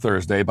job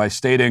Thursday by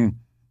stating,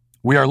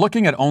 "We are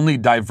looking at only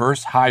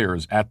diverse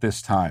hires at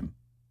this time."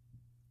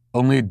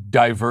 Only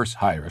diverse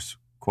hires,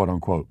 quote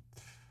unquote.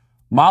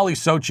 Molly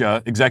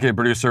Socha, executive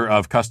producer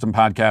of custom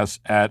podcasts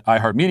at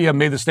iHeartMedia,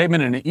 made the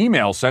statement in an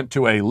email sent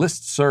to a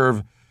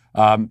listserv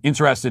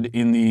interested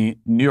in the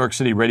New York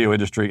City radio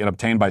industry and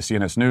obtained by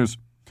CNS News.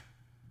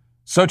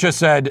 Socha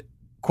said,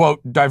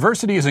 quote,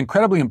 "Diversity is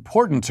incredibly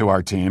important to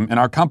our team and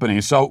our company,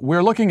 so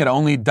we're looking at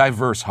only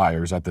diverse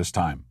hires at this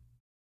time."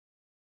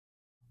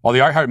 While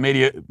the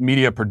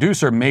iHeartMedia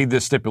producer made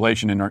this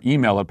stipulation in her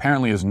email, it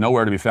apparently is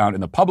nowhere to be found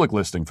in the public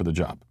listing for the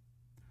job.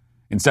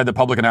 Instead, the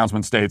public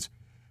announcement states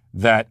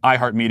that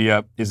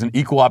iHeartMedia is an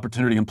equal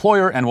opportunity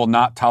employer and will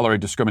not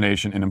tolerate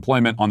discrimination in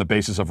employment on the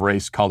basis of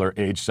race, color,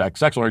 age, sex,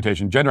 sexual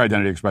orientation, gender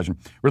identity expression,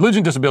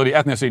 religion, disability,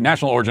 ethnicity,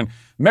 national origin,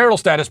 marital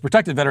status,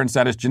 protected veteran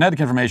status, genetic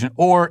information,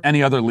 or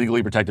any other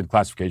legally protected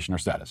classification or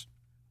status.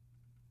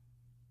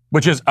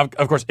 Which is,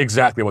 of course,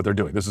 exactly what they're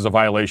doing. This is a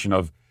violation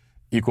of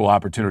equal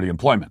opportunity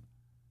employment.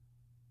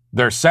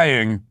 They're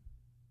saying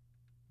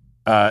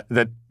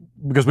that,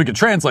 because we could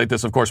translate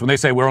this, of course, when they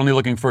say we're only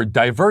looking for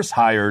diverse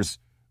hires,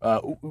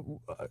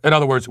 in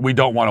other words, we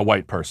don't want a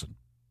white person.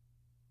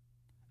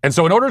 And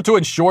so in order to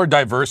ensure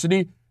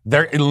diversity,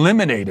 They're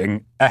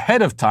eliminating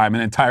ahead of time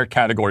an entire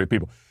category of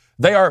people.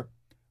 They're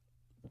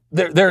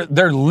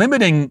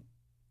limiting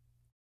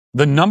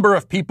the number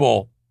of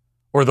people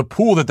or the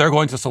pool that they're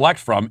going to select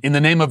from in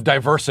the name of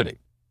diversity.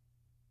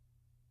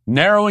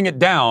 Narrowing it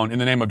down in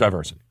the name of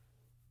diversity.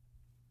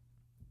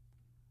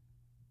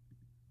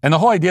 And the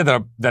whole idea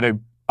that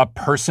a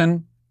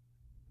person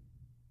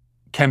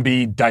can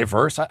be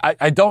diverse,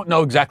 I don't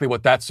know exactly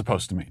what that's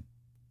supposed to mean.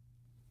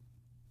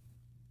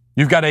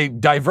 You've got a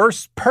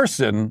diverse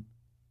person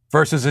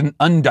versus an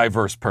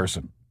undiverse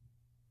person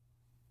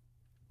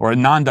or a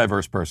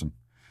non-diverse person.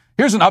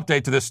 Here's an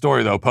update to this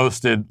story, though,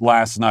 posted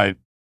last night.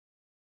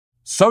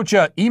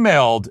 Socha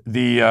emailed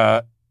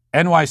the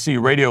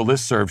NYC radio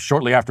listserv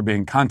shortly after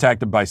being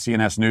contacted by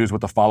CNS News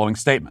with the following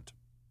statement.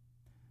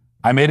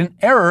 I made an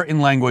error in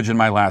language in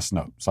my last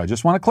note, so I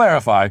just want to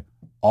clarify,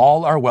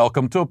 all are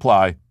welcome to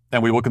apply,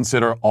 and we will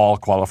consider all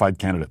qualified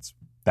candidates.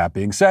 That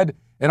being said,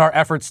 in our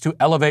efforts to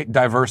elevate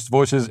diverse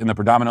voices in the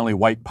predominantly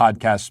white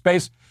podcast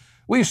space,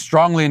 we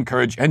strongly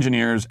encourage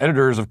engineers,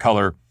 editors of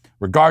color,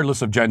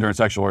 regardless of gender and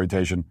sexual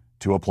orientation,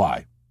 to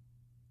apply.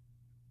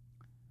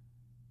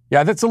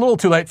 Yeah, that's a little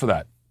too late for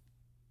that.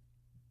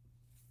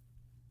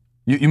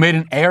 You made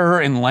an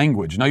error in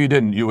language. No, you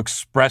didn't. You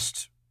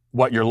expressed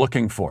what you're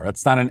looking for.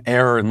 That's not an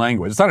error in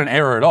language. It's not an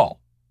error at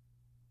all.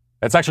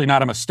 It's actually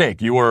not a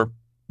mistake. You were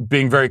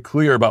being very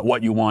clear about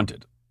what you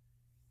wanted.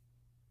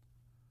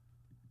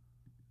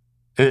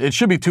 It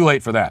should be too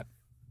late for that.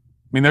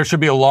 I mean, there should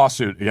be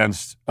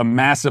a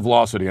massive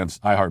lawsuit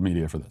against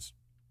iHeartMedia for this.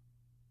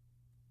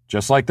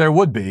 Just like there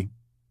would be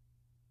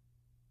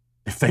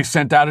if they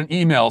sent out an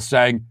email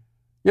saying,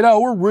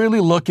 we're really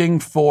looking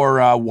for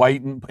a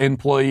white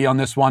employee on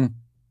this one.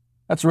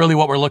 That's really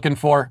what we're looking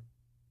for.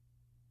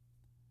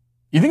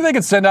 You think they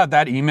could send out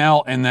that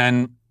email and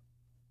then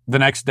the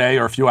next day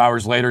or a few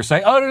hours later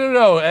say, "Oh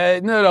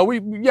no,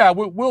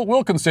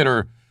 we'll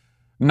consider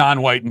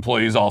non-white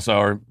employees also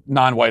or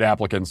non-white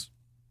applicants."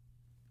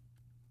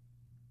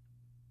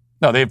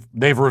 No,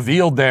 they've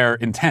revealed their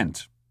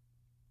intent,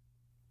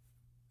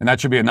 and that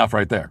should be enough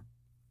right there.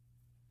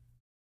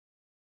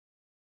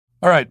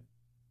 All right,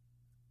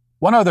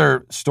 one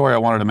other story I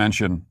wanted to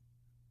mention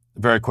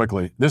very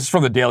quickly. This is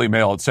from the Daily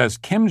Mail. It says,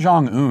 Kim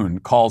Jong-un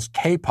calls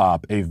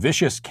K-pop a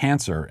vicious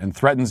cancer and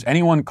threatens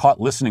anyone caught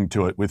listening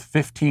to it with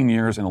 15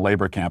 years in a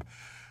labor camp.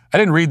 I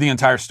didn't read the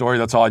entire story.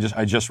 That's all.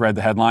 I just read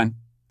the headline.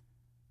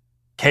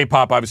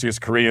 K-pop obviously is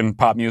Korean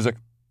pop music,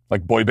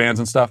 like boy bands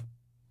and stuff.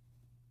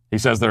 He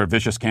says they're a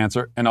vicious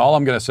cancer. And all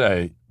I'm going to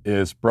say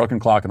is broken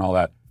clock and all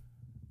that.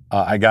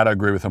 I got to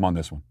agree with him on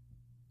this one.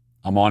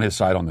 I'm on his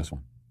side on this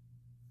one.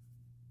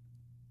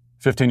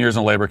 15 years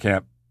in a labor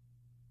camp.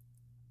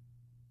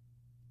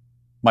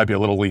 Might be a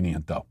little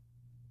lenient, though.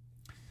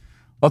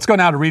 Let's go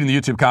now to reading the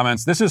YouTube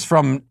comments. This is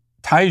from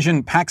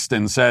Tyjan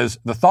Paxton says,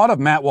 the thought of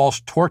Matt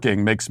Walsh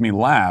twerking makes me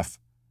laugh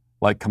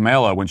like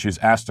Kamala when she's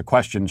asked a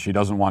question she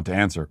doesn't want to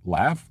answer.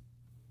 Laugh?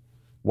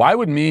 Why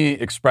would me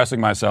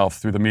expressing myself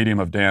through the medium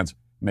of dance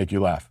make you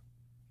laugh?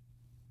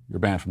 You're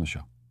banned from the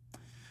show.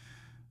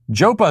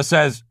 Jopa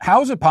says,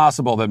 how is it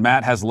possible that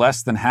Matt has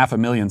less than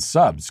 500,000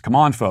 subs? Come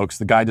on, folks.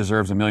 The guy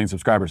deserves 1 million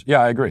subscribers.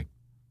 Yeah, I agree.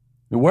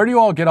 Where do you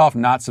all get off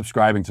not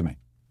subscribing to me?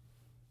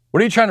 What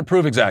are you trying to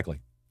prove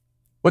exactly?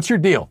 What's your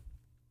deal?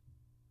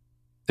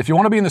 If you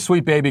want to be in the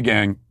Sweet Baby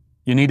Gang,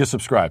 you need to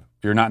subscribe.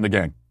 You're not in the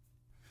gang.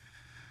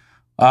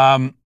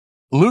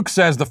 Luke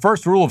says the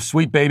first rule of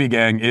Sweet Baby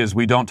Gang is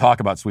we don't talk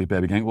about Sweet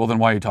Baby Gang. Well, then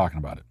why are you talking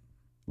about it,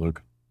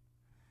 Luke?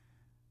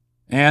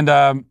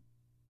 And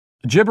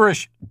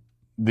Gibberish,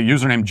 the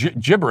username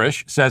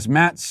Gibberish, says,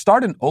 Matt,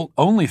 start an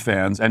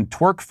OnlyFans and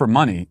twerk for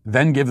money,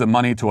 then give the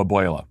money to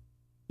Abuela.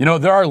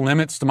 There are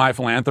limits to my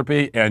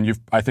philanthropy, and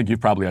I think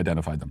you've probably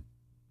identified them.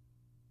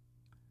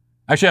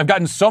 Actually, I've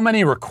gotten so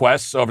many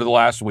requests over the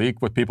last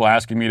week with people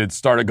asking me to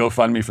start a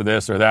GoFundMe for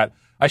this or that.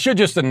 I should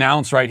just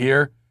announce right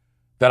here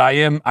that I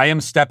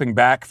am stepping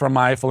back from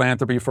my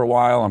philanthropy for a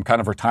while. I'm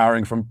kind of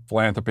retiring from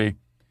philanthropy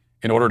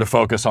in order to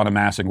focus on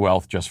amassing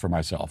wealth just for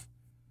myself.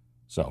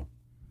 So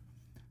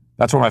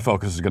that's where my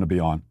focus is going to be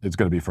on. It's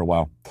going to be for a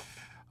while.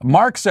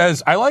 Mark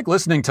says, I like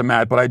listening to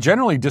Matt, but I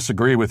generally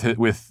disagree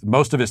with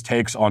most of his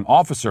takes on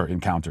officer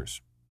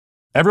encounters.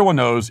 Everyone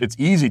knows it's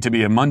easy to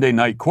be a Monday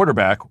night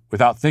quarterback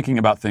without thinking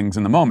about things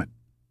in the moment.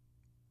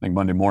 I think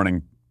Monday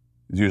morning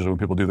is usually when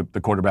people do the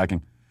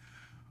quarterbacking.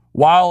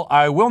 While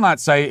I will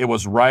not say it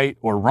was right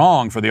or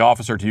wrong for the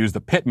officer to use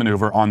the pit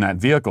maneuver on that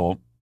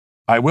vehicle,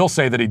 I will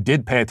say that he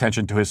did pay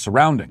attention to his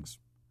surroundings.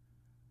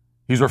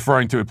 He's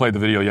referring to, we played the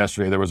video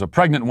yesterday, there was a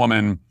pregnant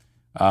woman.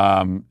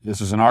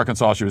 This is in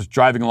Arkansas. She was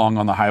driving along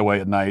on the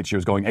highway at night. She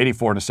was going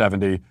 84 to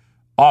 70.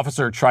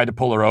 Officer tried to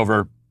pull her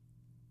over.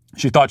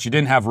 She thought she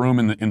didn't have room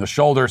in the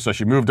shoulder, so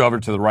she moved over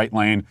to the right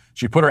lane.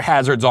 She put her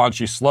hazards on.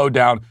 She slowed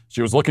down.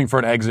 She was looking for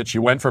an exit. She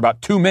went for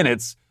about 2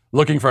 minutes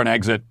looking for an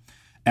exit,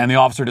 and the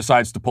officer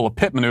decides to pull a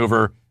pit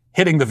maneuver,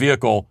 hitting the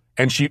vehicle,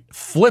 and she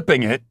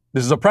flipping it,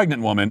 this is a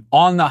pregnant woman,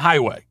 on the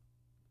highway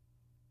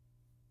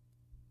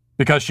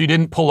because she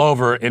didn't pull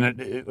over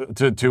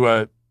to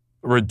a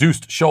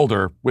reduced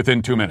shoulder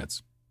within 2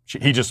 minutes.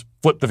 He just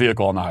flipped the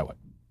vehicle on the highway.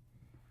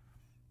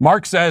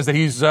 Mark says that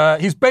he's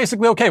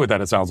basically okay with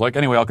that, it sounds like.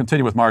 Anyway, I'll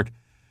continue with Mark.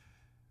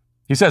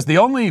 He says the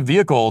only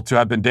vehicle to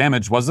have been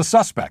damaged was the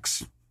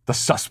suspect's. The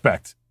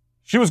suspect.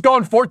 She was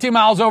going 14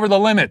 miles over the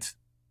limit.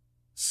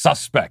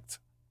 Suspect.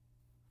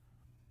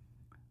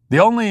 The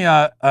only,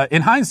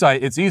 in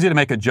hindsight, it's easy to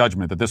make a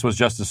judgment that this was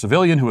just a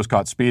civilian who was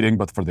caught speeding,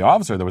 but for the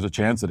officer, there was a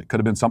chance that it could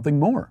have been something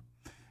more.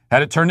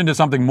 Had it turned into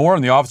something more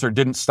and the officer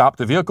didn't stop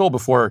the vehicle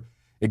before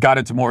it got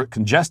into more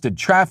congested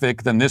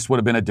traffic, then this would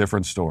have been a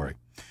different story.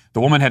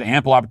 The woman had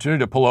ample opportunity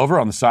to pull over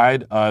on the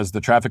side as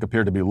the traffic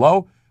appeared to be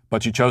low,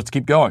 but she chose to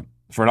keep going.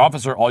 For an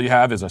officer, all you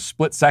have is a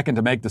split second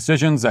to make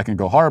decisions that can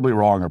go horribly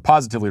wrong or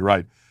positively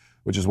right,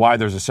 which is why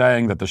there's a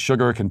saying that the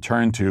sugar can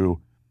turn to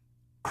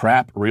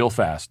crap real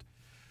fast.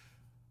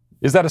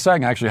 Is that a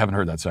saying? I actually haven't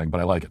heard that saying,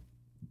 but I like it.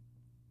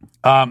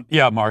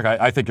 Yeah, Mark,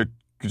 I think you're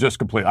just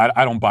complete.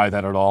 I don't buy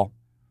that at all.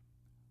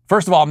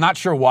 First of all, I'm not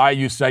sure why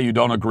you say you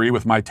don't agree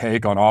with my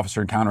take on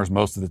officer encounters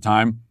most of the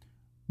time.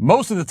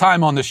 Most of the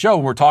time on this show,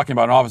 when we're talking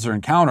about an officer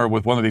encounter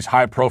with one of these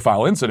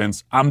high-profile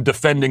incidents, I'm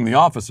defending the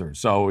officer.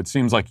 So it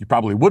seems like you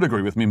probably would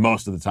agree with me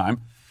most of the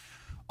time.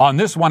 On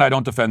this one, I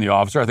don't defend the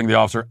officer. I think the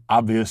officer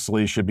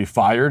obviously should be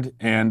fired,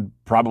 and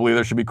probably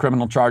there should be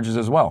criminal charges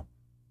as well.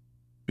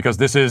 Because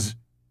this is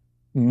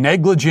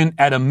negligent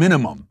at a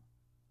minimum.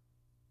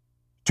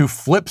 To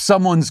flip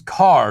someone's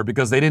car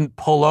because they didn't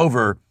pull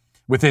over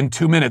within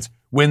 2 minutes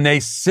when they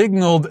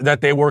signaled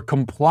that they were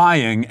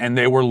complying and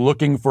they were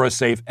looking for a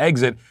safe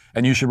exit.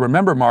 And you should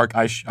remember, Mark,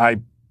 I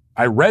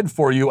read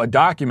for you a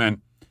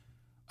document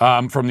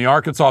from the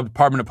Arkansas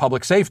Department of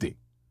Public Safety.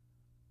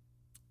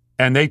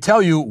 And they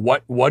tell you,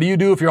 what do you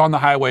do if you're on the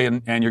highway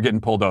and you're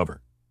getting pulled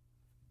over?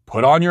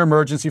 Put on your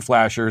emergency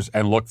flashers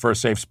and look for a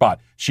safe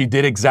spot. She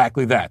did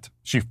exactly that.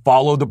 She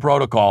followed the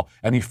protocol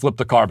and he flipped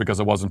the car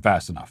because it wasn't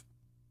fast enough.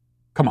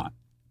 Come on.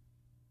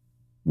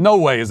 No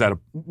way is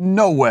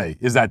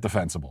that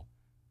defensible.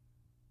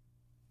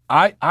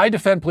 I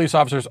defend police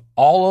officers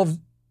all of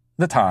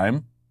the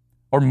time,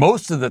 or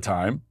most of the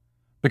time,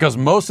 because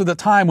most of the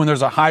time when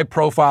there's a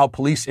high-profile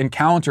police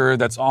encounter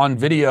that's on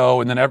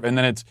video and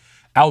then it's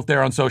out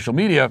there on social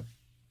media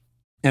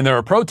and there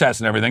are protests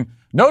and everything,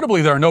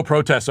 notably there are no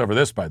protests over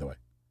this, by the way.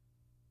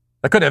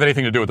 That couldn't have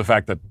anything to do with the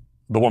fact that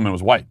the woman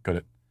was white, could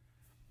it?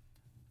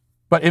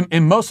 But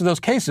in most of those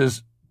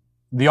cases,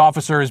 the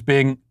officer is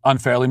being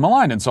unfairly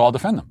maligned, and so I'll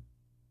defend them.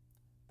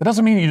 That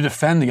doesn't mean you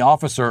defend the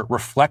officer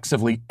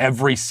reflexively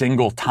every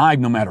single time,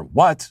 no matter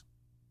what.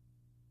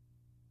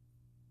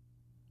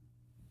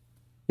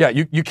 Yeah,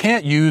 you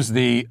can't use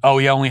he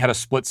only had a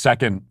split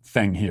second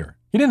thing here.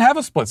 He didn't have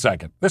a split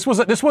second. This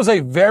was a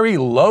very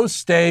low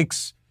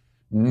stakes,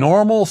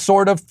 normal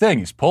sort of thing.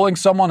 He's pulling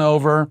someone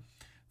over.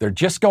 They're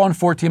just going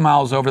 14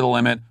 miles over the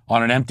limit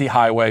on an empty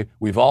highway.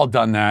 We've all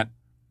done that.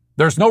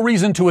 There's no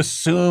reason to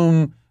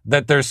assume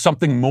that there's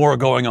something more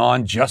going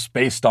on just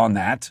based on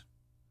that.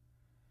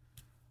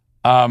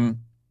 And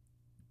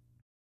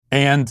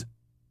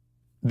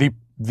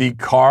the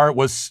car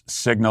was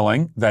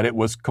signaling that it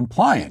was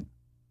complying.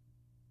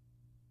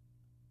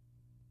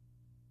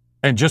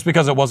 And just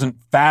because it wasn't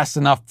fast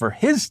enough for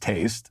his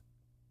taste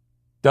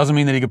doesn't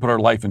mean that he could put her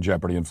life in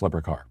jeopardy and flip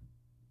her car.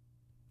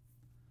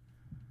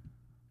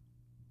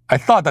 I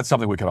thought that's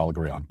something we could all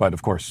agree on, but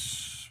of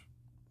course,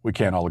 we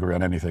can't all agree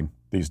on anything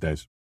these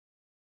days.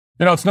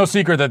 You know, it's no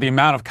secret that the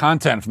amount of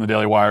content from the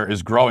Daily Wire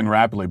is growing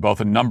rapidly,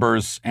 both in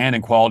numbers and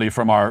in quality,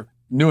 from our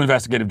new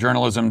investigative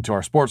journalism to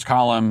our sports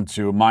column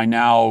to my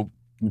now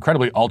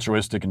incredibly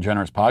altruistic and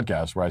generous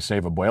podcast where I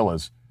save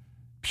abuelas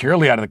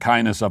purely out of the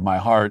kindness of my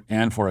heart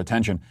and for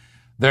attention.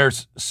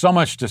 There's so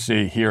much to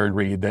see, hear, and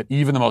read that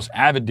even the most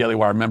avid Daily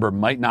Wire member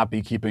might not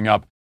be keeping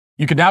up.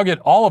 You can now get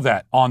all of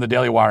that on the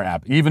Daily Wire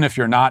app. Even if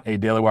you're not a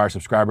Daily Wire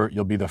subscriber,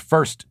 you'll be the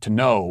first to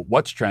know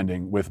what's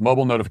trending with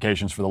mobile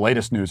notifications for the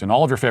latest news and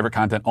all of your favorite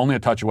content only a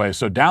touch away.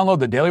 So download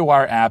the Daily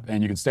Wire app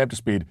and you can stay up to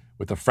speed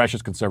with the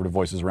freshest conservative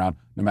voices around,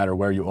 no matter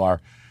where you are.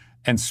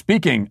 And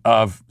speaking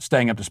of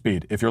staying up to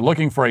speed, if you're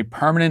looking for a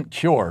permanent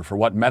cure for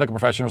what medical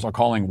professionals are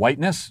calling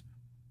whiteness,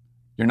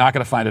 you're not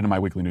going to find it in my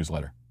weekly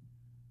newsletter.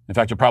 In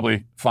fact, you'll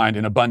probably find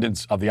an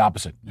abundance of the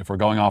opposite if we're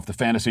going off the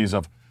fantasies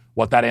of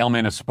what that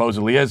ailment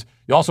supposedly is.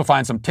 You'll also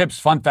find some tips,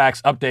 fun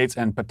facts, updates,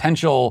 and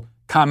potential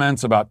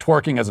comments about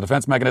twerking as a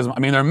defense mechanism. I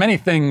mean, there are many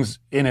things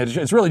in it.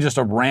 It's really just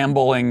a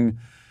rambling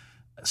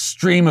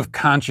stream of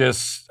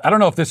conscious. I don't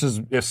know if this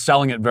is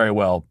selling it very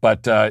well,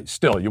 but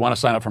still, you want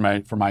to sign up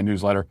for my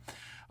newsletter.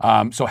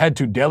 So head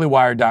to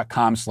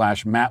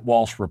dailywire.com/Matt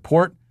Walsh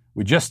Report.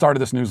 We just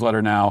started this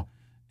newsletter now,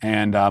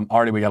 and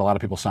already we got a lot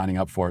of people signing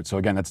up for it. So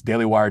again, that's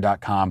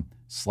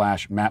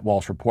dailywire.com/Matt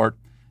Walsh Report.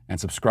 And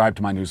subscribe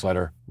to my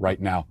newsletter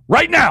right now.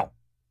 Right now!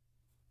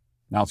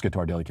 Now let's get to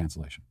our daily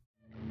cancellation.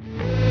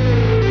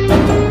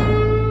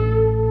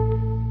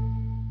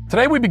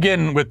 Today we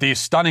begin with the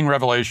stunning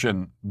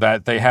revelation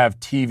that they have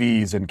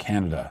TVs in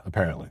Canada,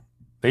 apparently.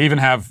 They even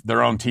have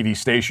their own TV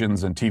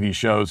stations and TV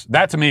shows.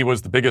 That, to me,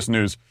 was the biggest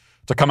news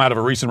to come out of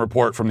a recent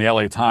report from the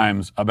LA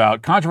Times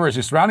about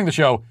controversy surrounding the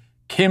show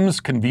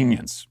Kim's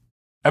Convenience.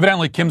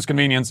 Evidently, Kim's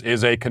Convenience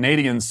is a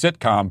Canadian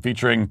sitcom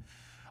featuring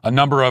a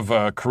number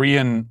of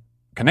Korean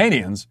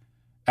Canadians,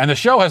 and the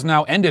show has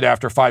now ended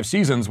after 5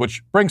 seasons,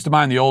 which brings to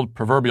mind the old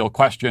proverbial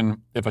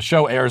question, if a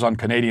show airs on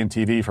Canadian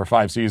TV for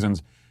 5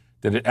 seasons,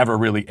 did it ever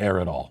really air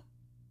at all?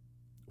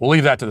 We'll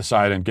leave that to the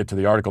side and get to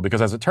the article,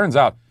 because as it turns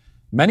out,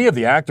 many of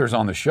the actors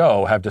on the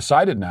show have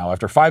decided now,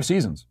 after 5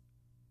 seasons,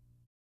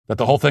 that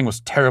the whole thing was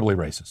terribly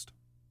racist.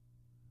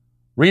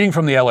 Reading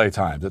from the LA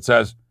Times, it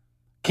says,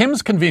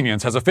 Kim's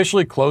Convenience has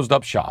officially closed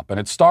up shop, and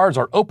its stars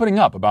are opening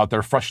up about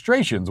their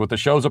frustrations with the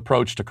show's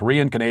approach to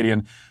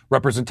Korean-Canadian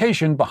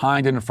representation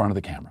behind and in front of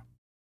the camera.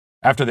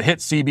 After the hit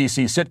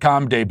CBC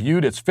sitcom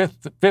debuted its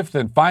fifth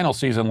and final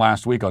season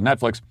last week on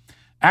Netflix,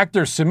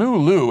 actors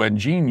Simu Liu and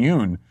Jin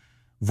Yoon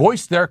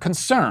voiced their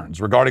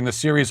concerns regarding the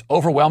series'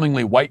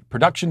 overwhelmingly white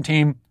production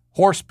team,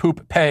 horse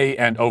poop pay,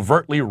 and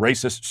overtly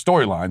racist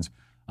storylines,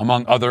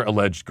 among other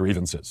alleged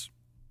grievances.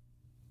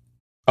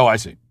 Oh, I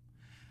see.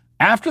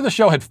 After the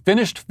show had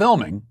finished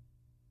filming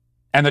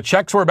and the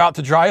checks were about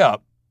to dry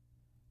up,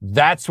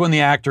 that's when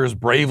the actors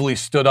bravely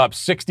stood up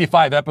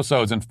 65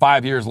 episodes and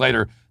 5 years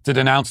later to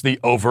denounce the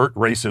overt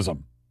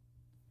racism.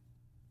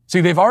 See,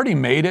 they've already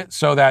made it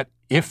so that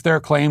if their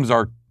claims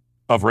of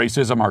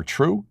racism are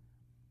true,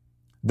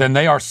 then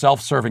they are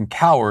self-serving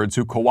cowards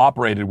who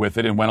cooperated with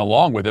it and went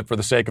along with it for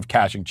the sake of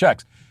cashing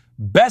checks.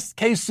 Best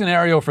case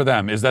scenario for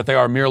them is that they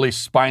are merely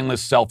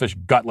spineless, selfish,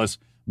 gutless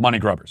money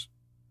grubbers.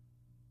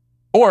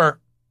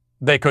 Or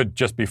they could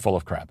just be full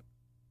of crap.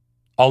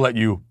 I'll let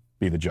you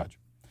be the judge.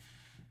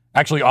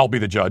 Actually, I'll be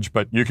the judge,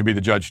 but you could be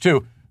the judge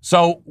too.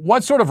 So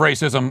what sort of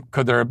racism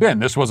could there have been?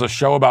 This was a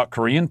show about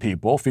Korean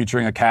people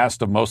featuring a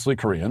cast of mostly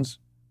Koreans.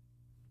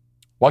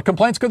 What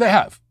complaints could they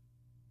have?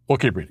 We'll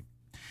keep reading.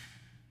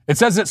 It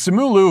says that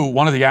Simu Liu,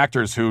 one of the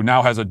actors who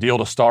now has a deal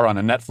to star on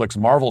a Netflix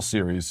Marvel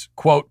series,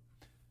 quote,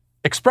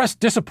 expressed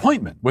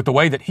disappointment with the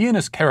way that he and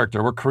his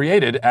character were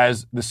created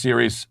as the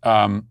series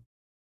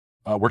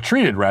were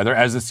treated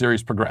as the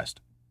series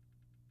progressed.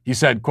 He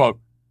said,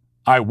 quote,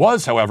 I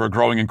was, however,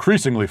 growing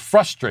increasingly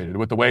frustrated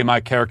with the way my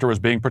character was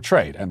being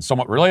portrayed, and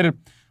somewhat related,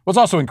 was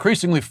also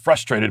increasingly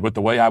frustrated with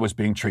the way I was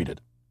being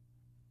treated.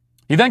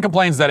 He then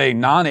complains that a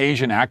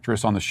non-Asian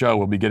actress on the show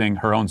will be getting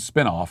her own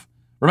spin-off.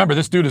 Remember,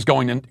 this dude is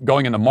going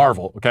into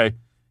Marvel, okay?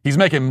 He's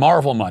making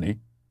Marvel money,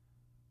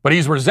 but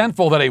he's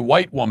resentful that a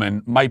white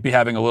woman might be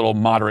having a little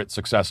moderate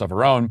success of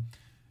her own.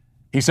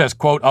 He says,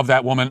 quote, of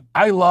that woman,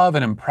 I love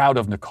and am proud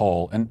of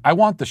Nicole, and I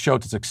want the show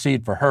to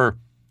succeed for her,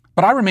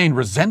 but I remain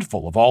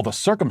resentful of all the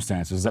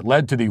circumstances that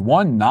led to the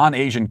one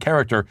non-Asian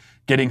character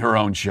getting her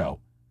own show.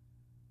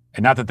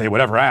 And not that they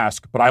would ever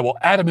ask, but I will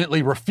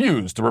adamantly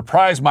refuse to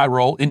reprise my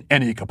role in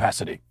any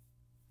capacity.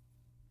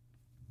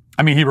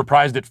 I mean, he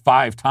reprised it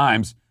 5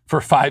 times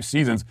for 5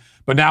 seasons,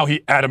 but now he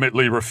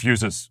adamantly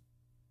refuses.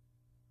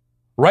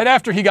 Right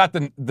after he got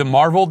the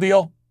Marvel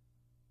deal,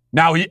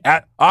 now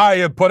I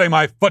am putting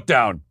my foot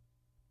down.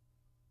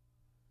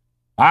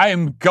 I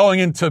am going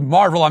into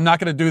Marvel. I'm not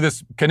going to do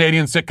this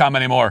Canadian sitcom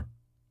anymore.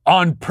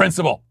 On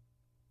principle.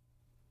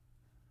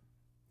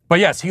 But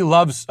yes, he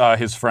loves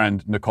his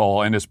friend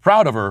Nicole and is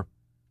proud of her.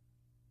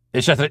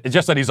 It's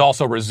just that he's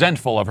also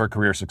resentful of her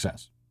career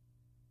success.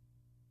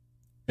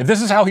 If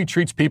this is how he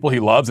treats people he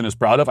loves and is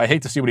proud of, I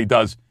hate to see what he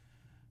does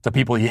to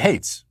people he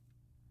hates.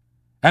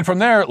 And from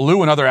there,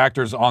 Liu and other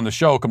actors on the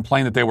show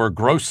complained that they were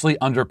grossly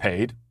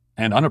underpaid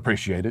and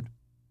unappreciated,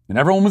 and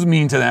everyone was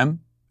mean to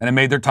them, and it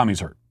made their tummies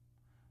hurt.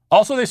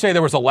 Also, they say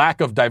there was a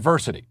lack of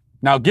diversity.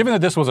 Now, given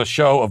that this was a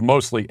show of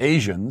mostly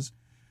Asians,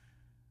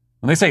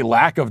 when they say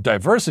lack of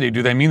diversity,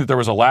 do they mean that there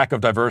was a lack of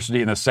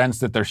diversity in the sense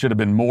that there should have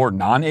been more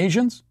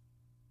non-Asians?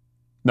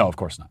 No, of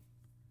course not.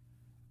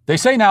 They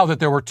say now that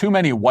there were too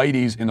many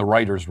whiteys in the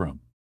writer's room.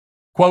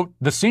 Quote,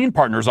 the scene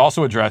partners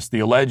also addressed the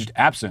alleged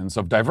absence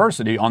of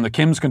diversity on the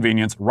Kim's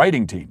Convenience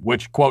writing team,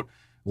 which, quote,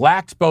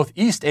 lacked both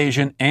East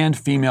Asian and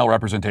female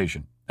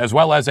representation, as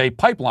well as a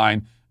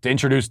pipeline to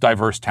introduce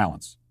diverse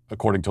talents,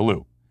 according to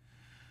Liu.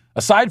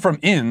 Aside from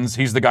Inns,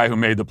 he's the guy who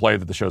made the play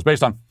that the show is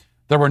based on,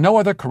 there were no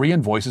other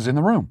Korean voices in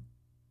the room.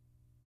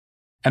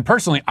 And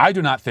personally, I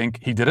do not think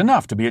he did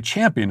enough to be a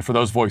champion for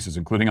those voices,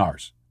 including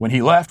ours. When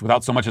he left,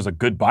 without so much as a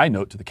goodbye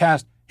note to the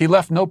cast, he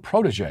left no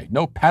protege,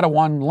 no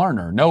Padawan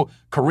learner, no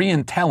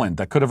Korean talent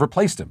that could have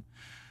replaced him.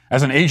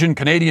 As an Asian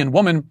Canadian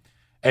woman,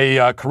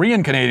 a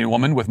Korean Canadian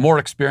woman with more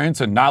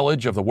experience and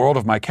knowledge of the world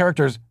of my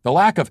characters, the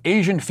lack of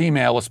Asian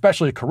female,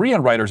 especially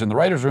Korean writers in the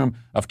writer's room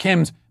of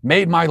Kim's,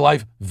 made my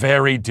life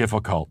very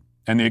difficult,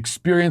 and the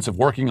experience of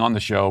working on the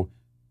show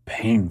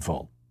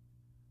painful,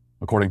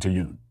 according to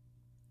Yoon.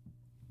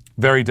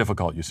 Very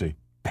difficult, you see.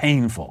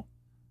 Painful.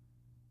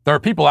 There are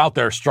people out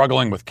there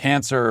struggling with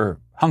cancer,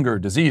 hunger,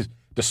 disease,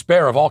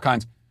 despair of all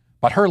kinds,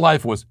 but her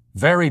life was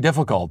very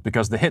difficult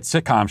because the hit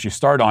sitcom she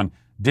starred on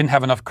didn't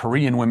have enough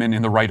Korean women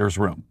in the writer's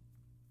room.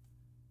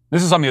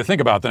 This is something to think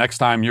about the next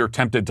time you're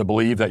tempted to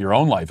believe that your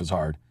own life is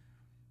hard.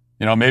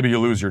 You know, maybe you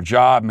lose your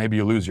job, maybe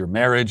you lose your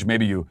marriage,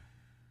 maybe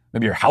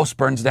your house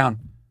burns down.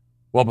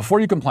 Well, before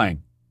you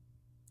complain,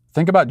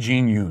 think about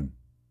Jin Yoon,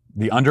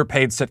 the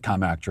underpaid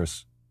sitcom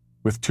actress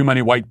with too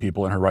many white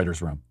people in her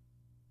writer's room.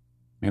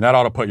 I mean, that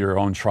ought to put your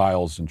own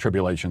trials and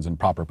tribulations in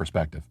proper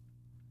perspective.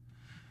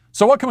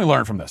 So what can we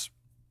learn from this?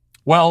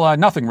 Well,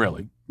 nothing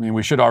really. I mean,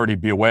 we should already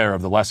be aware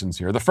of the lessons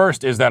here. The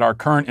first is that our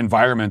current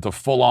environment of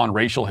full-on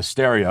racial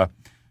hysteria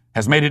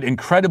has made it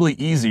incredibly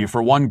easy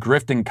for one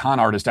grifting con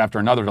artist after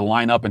another to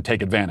line up and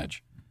take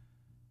advantage.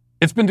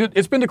 It's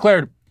been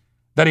declared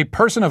that a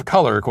person of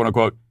color, quote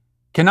unquote,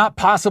 cannot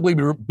possibly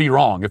be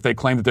wrong if they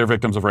claim that they're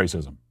victims of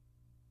racism.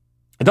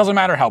 It doesn't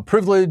matter how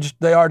privileged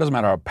they are, doesn't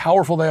matter how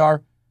powerful they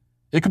are.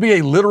 It could be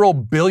a literal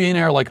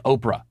billionaire like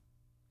Oprah.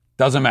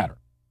 Doesn't matter.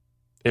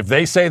 If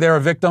they say they're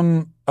a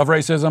victim of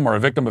racism or a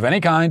victim of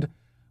any kind,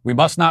 we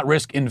must not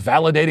risk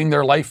invalidating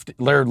their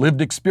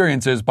lived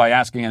experiences by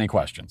asking any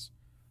questions,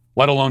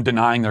 let alone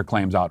denying their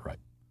claims outright.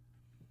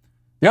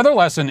 The other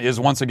lesson is,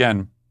 once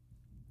again,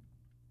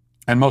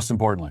 and most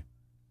importantly,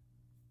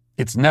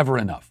 it's never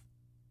enough.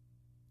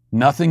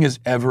 Nothing is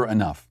ever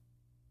enough.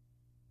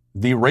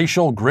 The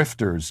racial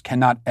grifters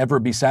cannot ever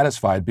be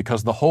satisfied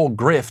because the whole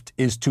grift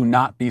is to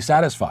not be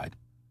satisfied.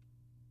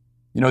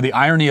 You know, the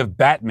irony of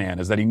Batman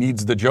is that he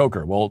needs the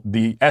Joker. Well,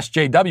 the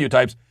SJW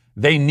types,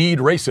 they need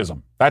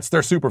racism. That's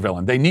their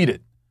supervillain. They need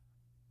it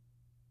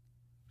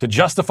to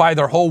justify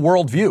their whole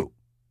worldview.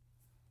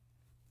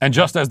 And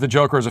just as the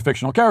Joker is a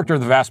fictional character,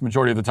 the vast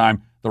majority of the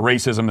time, the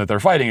racism that they're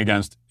fighting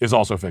against is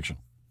also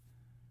fictional.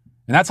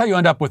 And that's how you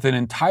end up with an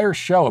entire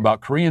show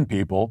about Korean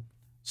people,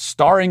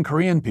 starring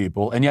Korean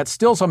people, and yet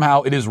still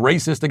somehow it is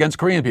racist against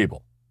Korean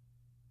people.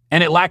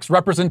 And it lacks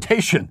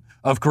representation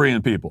of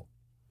Korean people.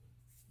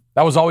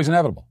 That was always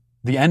inevitable.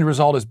 The end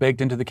result is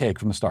baked into the cake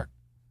from the start.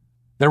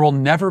 There will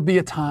never be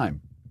a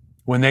time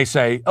when they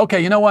say,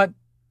 okay, you know what?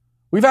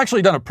 We've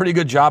actually done a pretty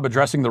good job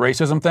addressing the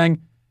racism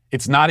thing.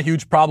 It's not a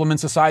huge problem in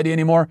society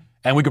anymore,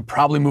 and we could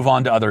probably move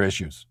on to other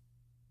issues.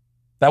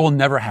 That will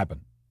never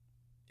happen.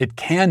 It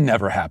can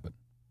never happen.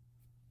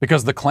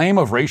 Because the claim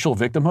of racial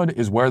victimhood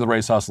is where the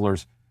race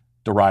hustlers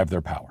derive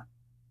their power.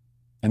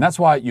 And that's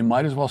why you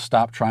might as well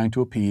stop trying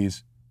to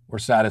appease or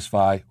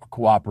satisfy or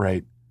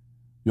cooperate.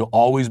 You'll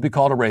always be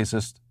called a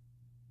racist.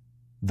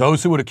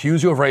 Those who would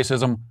accuse you of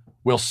racism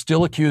will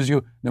still accuse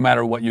you no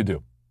matter what you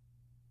do.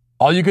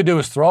 All you could do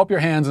is throw up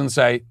your hands and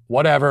say,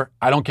 whatever,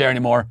 I don't care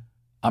anymore.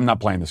 I'm not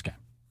playing this game.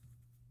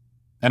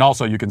 And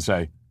also you can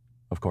say,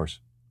 of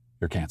course,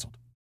 you're canceled.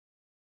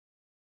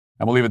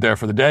 And we'll leave it there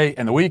for the day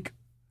and the week.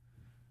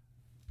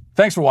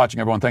 Thanks for watching,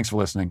 everyone. Thanks for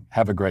listening.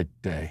 Have a great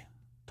day.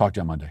 Talk to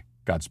you on Monday.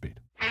 Godspeed.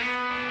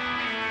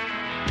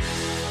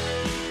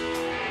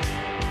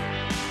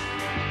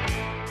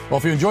 Well,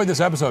 if you enjoyed this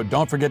episode,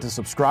 don't forget to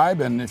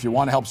subscribe. And if you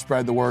want to help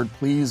spread the word,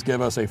 please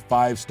give us a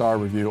 5-star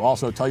review.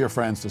 Also, tell your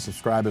friends to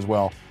subscribe as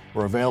well.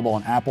 We're available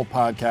on Apple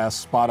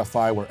Podcasts,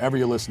 Spotify, wherever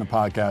you listen to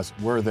podcasts.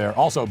 We're there.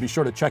 Also, be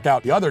sure to check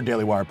out the other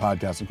Daily Wire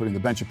podcasts, including The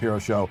Ben Shapiro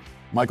Show,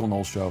 Michael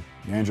Knowles Show,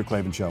 The Andrew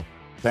Klavan Show.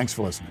 Thanks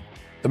for listening.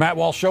 The Matt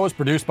Walsh Show is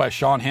produced by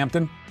Sean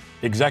Hampton,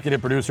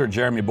 executive producer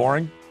Jeremy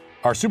Boring.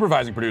 Our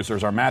supervising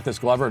producers are Mathis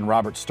Glover and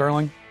Robert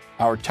Sterling.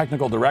 Our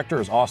technical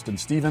director is Austin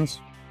Stevens.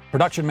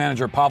 Production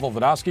manager Pavel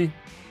Vodosky.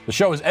 The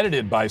show is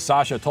edited by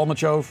Sasha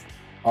Tolmachov.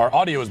 Our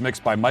audio is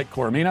mixed by Mike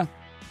Coromina.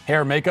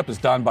 Hair makeup is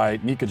done by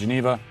Nika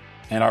Geneva.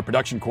 And our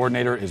production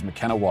coordinator is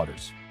McKenna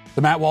Waters.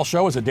 The Matt Walsh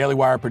Show is a Daily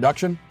Wire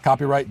production.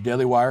 Copyright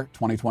Daily Wire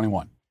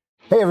 2021.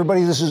 Hey,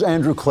 everybody, this is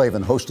Andrew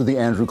Klavan, host of The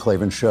Andrew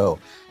Klavan Show.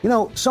 You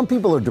know, some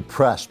people are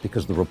depressed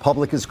because the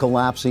Republic is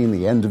collapsing,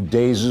 the end of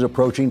days is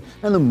approaching,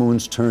 and the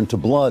moon's turned to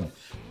blood.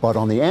 But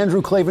on The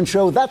Andrew Klavan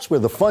Show, that's where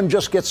the fun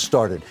just gets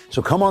started.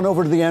 So come on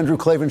over to The Andrew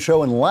Klavan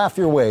Show and laugh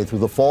your way through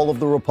the fall of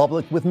the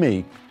Republic with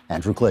me,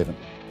 Andrew Klavan.